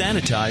only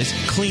sanitize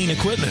clean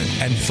equipment.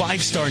 And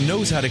 5-Star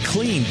knows how to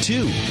clean,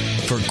 too.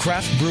 For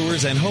craft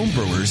brewers and home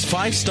brewers,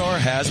 5-Star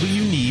has what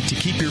you need to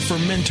keep your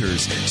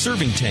fermenters,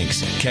 serving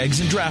tanks, kegs,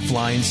 and draft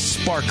lines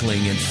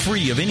sparkling and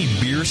free of any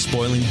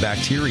beer-spoiling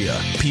bacteria.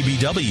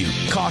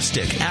 PBW,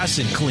 caustic,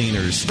 acid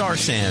cleaners, Star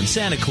San,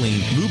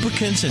 SaniClean,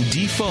 lubricants and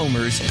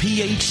defoamers,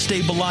 pH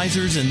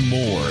stabilizers, and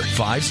more.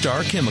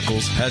 5-Star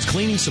Chemicals has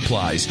cleaning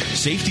supplies,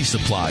 safety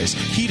supplies,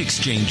 heat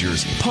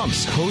exchangers,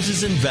 pumps,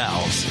 hoses, and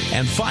valves.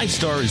 And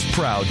 5-Star is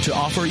proud to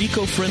offer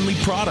eco-friendly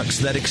products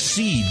that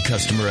exceed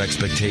customer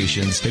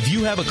expectations. If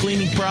you have a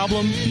cleaning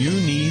problem, you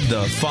need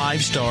the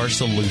 5-Star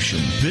solution.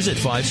 Visit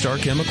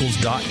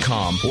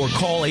 5starchemicals.com or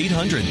call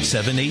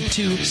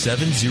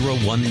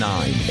 800-782-7019.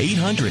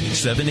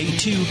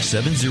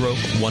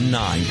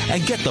 800-782-7019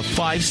 and get the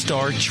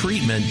 5-Star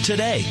treatment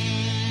today.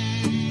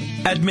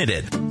 Admit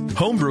it.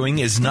 Homebrewing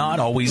is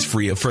not always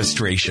free of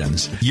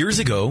frustrations. Years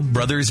ago,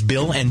 brothers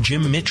Bill and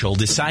Jim Mitchell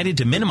decided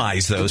to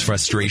minimize those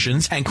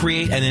frustrations and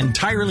create an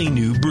entirely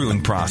new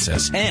brewing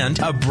process and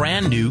a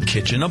brand new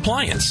kitchen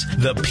appliance,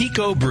 the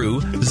Pico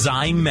Brew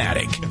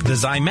Zymatic. The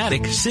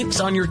Zymatic sits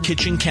on your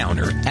kitchen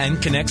counter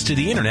and connects to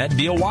the internet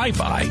via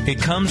Wi-Fi.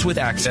 It comes with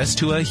access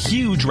to a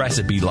huge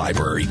recipe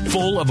library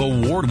full of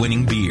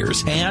award-winning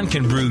beers and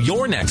can brew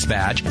your next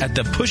batch at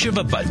the push of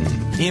a button.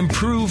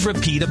 Improve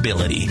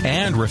repeatability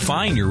and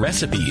refine your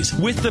recipes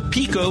with the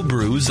Pico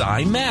Brew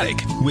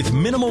Zymatic. With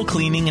minimal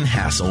cleaning and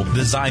hassle,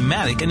 the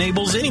Zymatic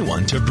enables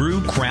anyone to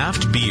brew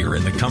craft beer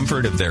in the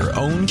comfort of their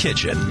own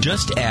kitchen.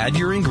 Just add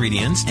your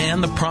ingredients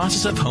and the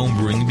process of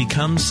homebrewing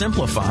becomes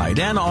simplified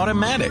and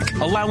automatic,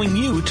 allowing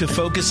you to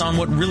focus on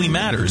what really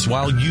matters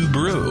while you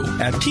brew.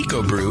 At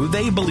Pico Brew,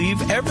 they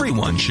believe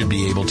everyone should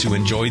be able to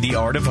enjoy the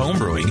art of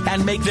homebrewing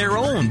and make their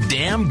own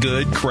damn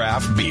good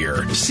craft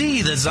beer.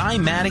 See the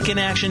Zymatic in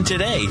action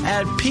today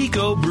at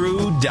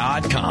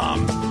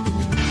picobrew.com.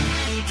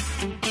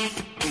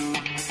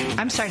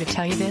 I'm sorry to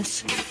tell you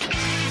this,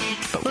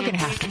 but we're going to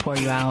have to pour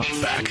you out.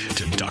 Back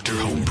to Dr.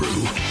 Homebrew.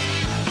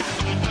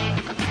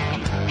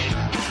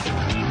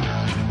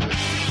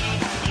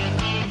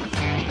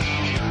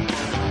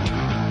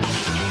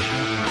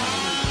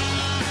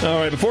 All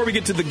right, before we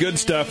get to the good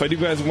stuff, I do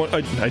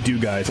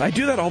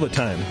that all the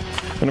time.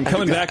 When I'm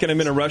coming back and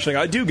I'm in a rush,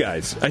 I do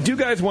guys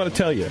want to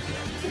tell you.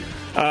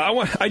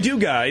 I do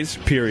guys,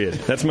 period.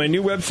 That's my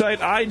new website,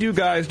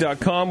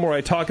 idoguys.com, where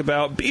I talk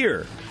about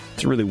beer.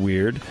 It's really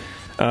weird.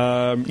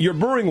 Your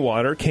brewing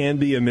water can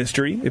be a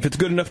mystery. If it's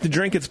good enough to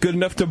drink, it's good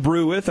enough to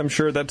brew with. I'm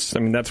sure that's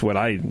what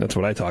I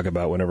talk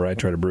about whenever I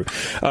try to brew.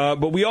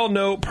 But we all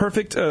know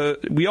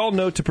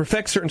to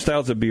perfect certain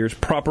styles of beers,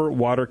 proper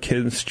water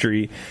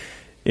chemistry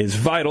is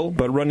vital.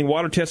 But running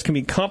water tests can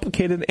be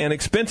complicated and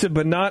expensive,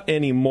 but not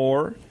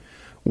anymore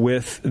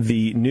with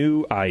the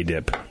new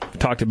iDip.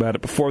 Talked about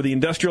it before. The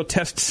Industrial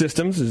Test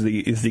Systems is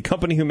the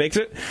company who makes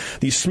it.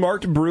 The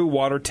Smart Brew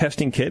Water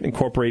Testing Kit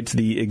incorporates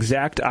the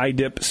exact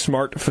iDip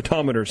Smart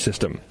Photometer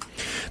system.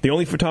 The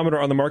only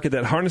photometer on the market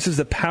that harnesses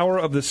the power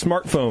of the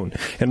smartphone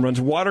and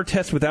runs water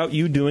tests without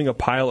you doing a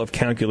pile of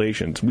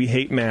calculations. We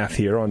hate math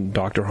here on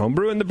Dr.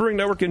 Homebrew and the Brewing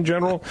Network in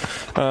general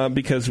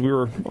because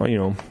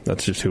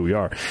that's just who we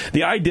are.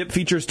 The iDip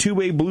features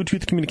two-way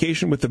Bluetooth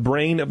communication with the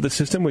brain of the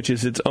system, which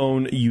is its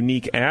own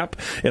unique app.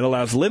 It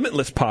allows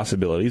limitless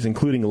possibilities,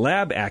 including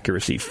lab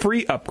accuracy,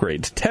 free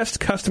upgrades, test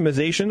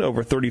customization,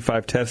 over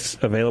 35 tests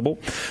available,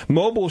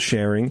 mobile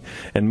sharing,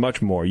 and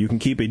much more. You can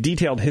keep a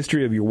detailed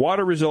history of your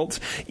water results,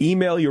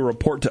 email your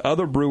report to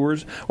other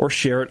brewers, or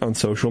share it on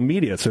social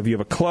media. So if you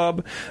have a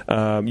club,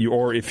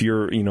 or if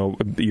you're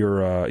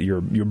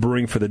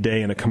brewing for the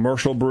day in a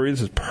commercial brewery, this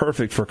is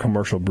perfect for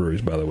commercial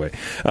breweries, by the way.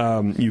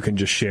 You can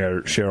just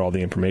share all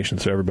the information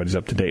so everybody's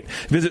up to date.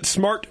 Visit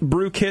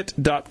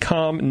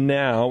smartbrewkit.com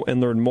now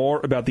and learn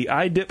more about the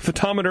iDip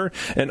photometer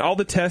and all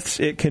the tests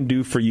it can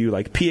do for you,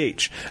 like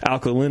pH,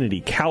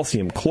 alkalinity,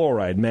 calcium,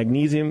 chloride,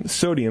 magnesium,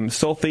 sodium,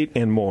 sulfate,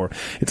 and more.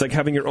 It's like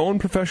having your own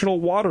professional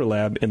water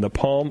lab in the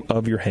palm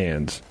of your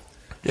hands.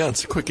 Yeah,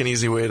 it's a quick and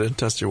easy way to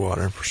test your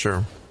water, for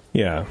sure.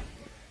 Yeah,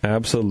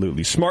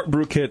 absolutely.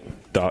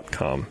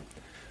 Smartbrewkit.com.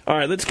 All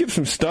right, let's give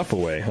some stuff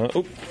away, huh?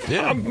 Oh,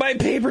 yeah. My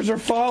papers are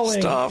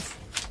falling. Stuff.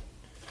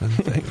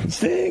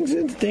 Things.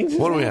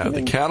 What do we have?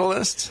 The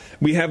Catalyst?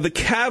 We have the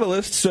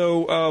Catalyst.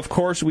 So, of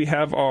course, we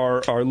have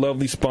our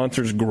lovely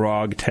sponsors,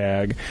 Grog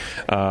Tag,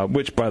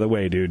 which, by the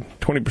way, dude,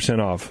 20%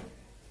 off.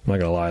 I'm not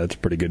going to lie, that's a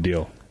pretty good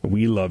deal.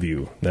 We love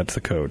you. That's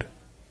the code.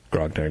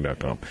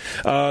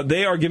 grogtag.com.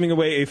 They are giving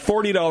away a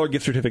 $40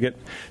 gift certificate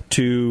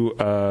to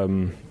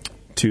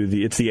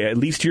the At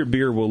Least Your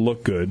Beer Will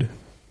Look Good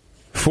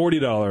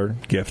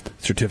 $40 gift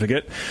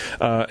certificate,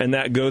 and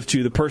that goes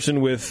to the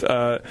person with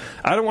I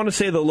don't want to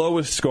say the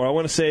lowest score, I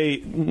want to say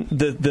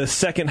the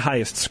second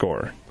highest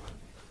score.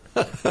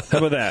 How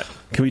about that?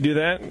 Can we do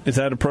that? Is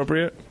that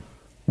appropriate?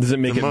 Does it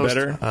make it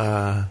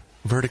better?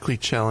 Vertically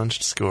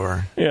challenged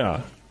score.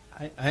 Yeah.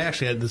 I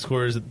actually had the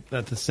scores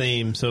at the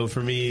same, so for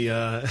me...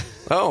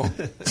 So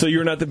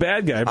you're not the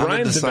bad guy.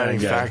 Brian's the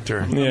bad guy.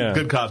 Factor. Yeah.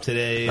 Good cop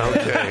today.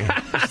 Okay.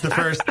 It's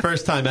the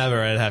first time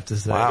ever, I'd have to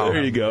say. Wow.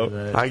 There you go.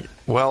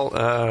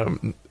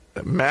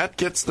 Matt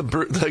gets the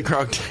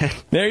grog tag.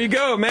 There you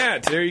go,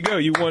 Matt. There you go.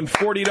 You won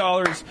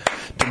 $40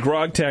 to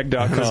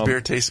grogtag.com. This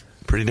beer tastes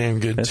pretty damn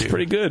good, That's too.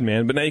 pretty good,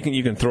 man. But now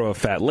you can throw a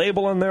fat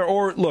label on there.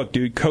 Or, look,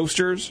 dude,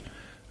 coasters...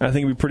 I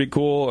think it'd be pretty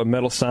cool, a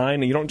metal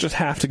sign. You don't just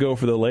have to go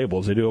for the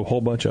labels. They do a whole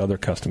bunch of other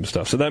custom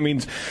stuff. So that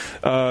means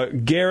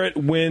Garrett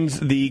wins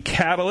the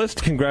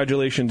Catalyst.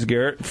 Congratulations,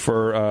 Garrett,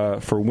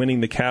 for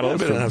winning the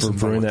Catalyst, for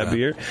brewing that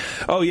beer.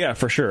 Oh, yeah,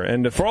 for sure.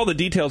 And for all the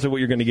details of what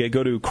you're going to get,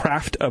 go to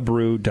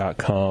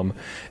craftabrew.com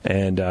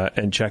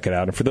and check it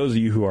out. And for those of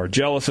you who are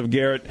jealous of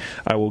Garrett,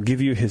 I will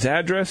give you his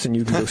address, and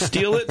you can go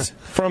steal it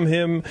from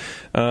him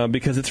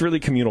because it's really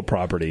communal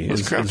property.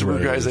 Those Craft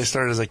Brew guys, they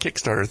started as a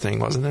Kickstarter thing,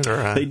 wasn't it?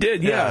 Or they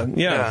did, yeah.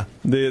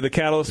 The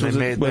Catalyst was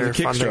made their a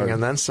Kickstarter, funding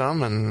and then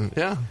some, and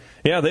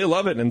yeah, they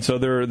love it, and so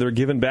they're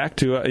giving back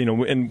to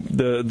and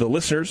the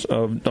listeners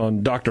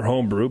on Dr.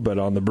 Homebrew, but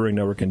on the Brewing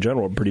Network in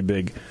general, are pretty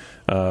big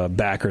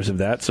backers of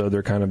that. So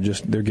they're kind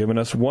of they're giving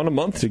us one a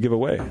month to give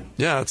away.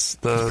 Yeah, it's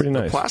pretty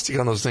nice. The plastic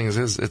on those things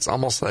it's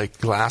almost like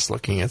glass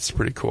looking. It's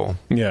pretty cool.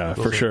 Yeah,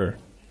 for sure.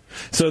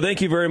 So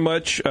thank you very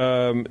much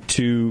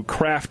to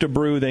Craft a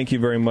Brew. Thank you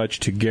very much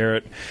to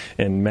Garrett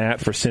and Matt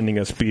for sending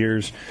us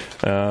beers.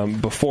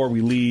 Before we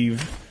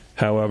leave,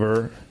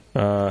 however,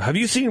 have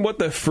you seen what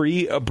the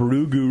free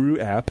Brew Guru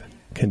app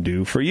can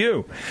do for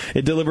you?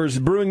 It delivers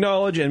brewing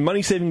knowledge and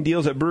money-saving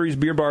deals at breweries,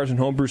 beer bars, and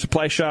homebrew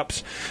supply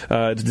shops.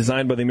 It's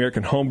designed by the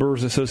American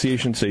Homebrewers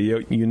Association, so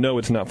you know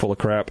it's not full of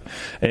crap.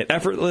 It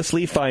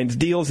effortlessly finds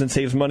deals and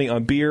saves money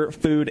on beer,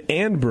 food,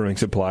 and brewing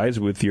supplies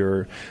with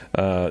your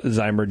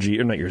Zymergy,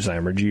 or not your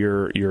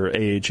Zymergy, your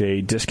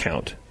AHA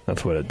discount.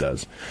 That's what it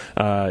does.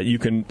 You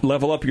can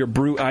level up your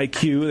brew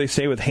IQ, they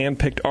say, with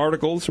hand-picked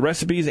articles,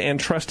 recipes, and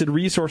trusted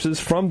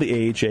resources from the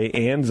AHA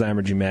and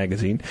Zymergy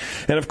magazine.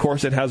 And, of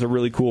course, it has a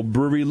really cool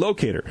brewery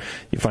locator.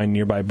 You find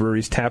nearby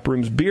breweries, tap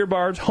rooms, beer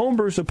bars,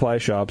 homebrew supply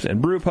shops,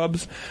 and brew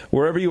pubs.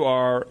 Wherever you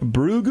are,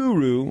 Brew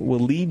Guru will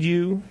lead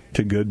you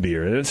to good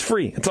beer. And it's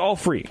free. It's all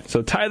free.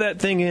 So tie that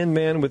thing in,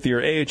 man, with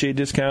your AHA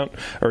discount,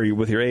 or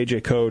with your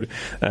AHA code,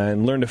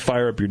 and learn to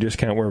fire up your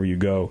discount wherever you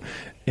go.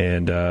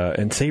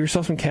 And save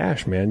yourself some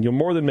cash, man. You'll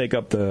more than make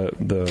up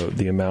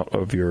the amount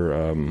of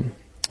your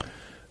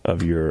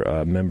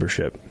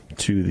membership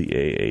to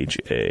the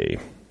AHA.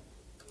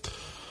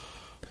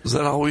 Is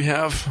that all we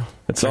have?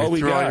 That's all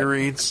we got. All your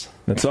reads?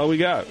 That's all we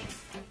got.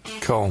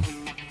 Cool.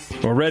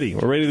 We're ready.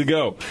 We're ready to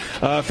go.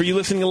 For you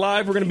listening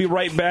live, we're going to be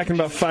right back in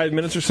about 5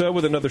 minutes or so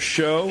with another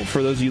show.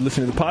 For those of you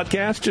listening to the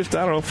podcast, just,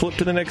 I don't know, flip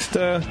to the next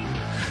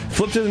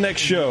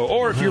show.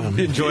 Or if you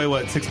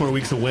enjoy 6 more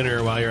weeks of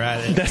winter while you're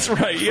at it. That's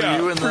right. Yeah.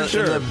 For you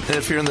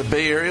if you're in the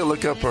Bay Area,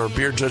 look up our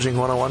Beer Judging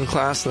 101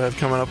 class that I have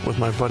coming up with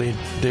my buddy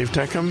Dave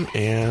Teckham.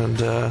 And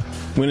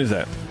when is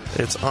that?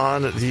 It's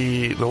on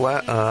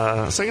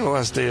the second to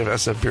last day of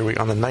SF Beer Week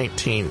on the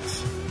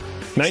 19th.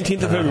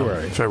 19th of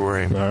February.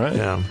 February. All right.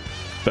 Yeah.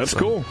 That's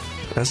cool.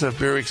 SF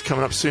Beer Week's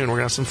coming up soon. We're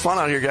gonna have some fun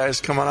out here, guys.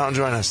 Come on out and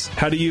join us.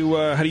 How do you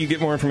get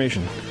more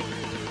information?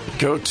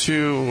 Go to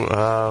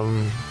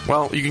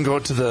you can go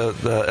to the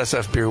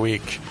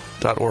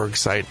sfbeerweek.org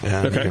site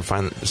and you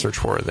can search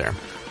for it there.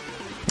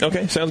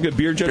 Okay, sounds good.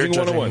 Beer Judging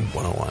 101.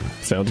 101.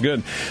 Sounds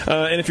good.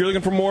 And if you're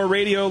looking for more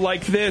radio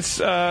like this,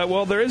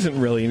 there isn't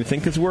really anything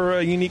because we're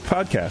a unique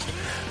podcast.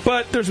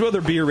 But there's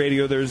other beer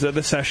radio. There's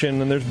The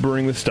Session, and there's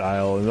Brewing with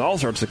Style, and all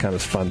sorts of kind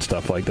of fun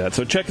stuff like that.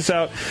 So check us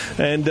out,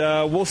 and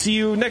we'll see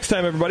you next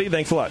time, everybody.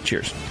 Thanks a lot.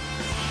 Cheers.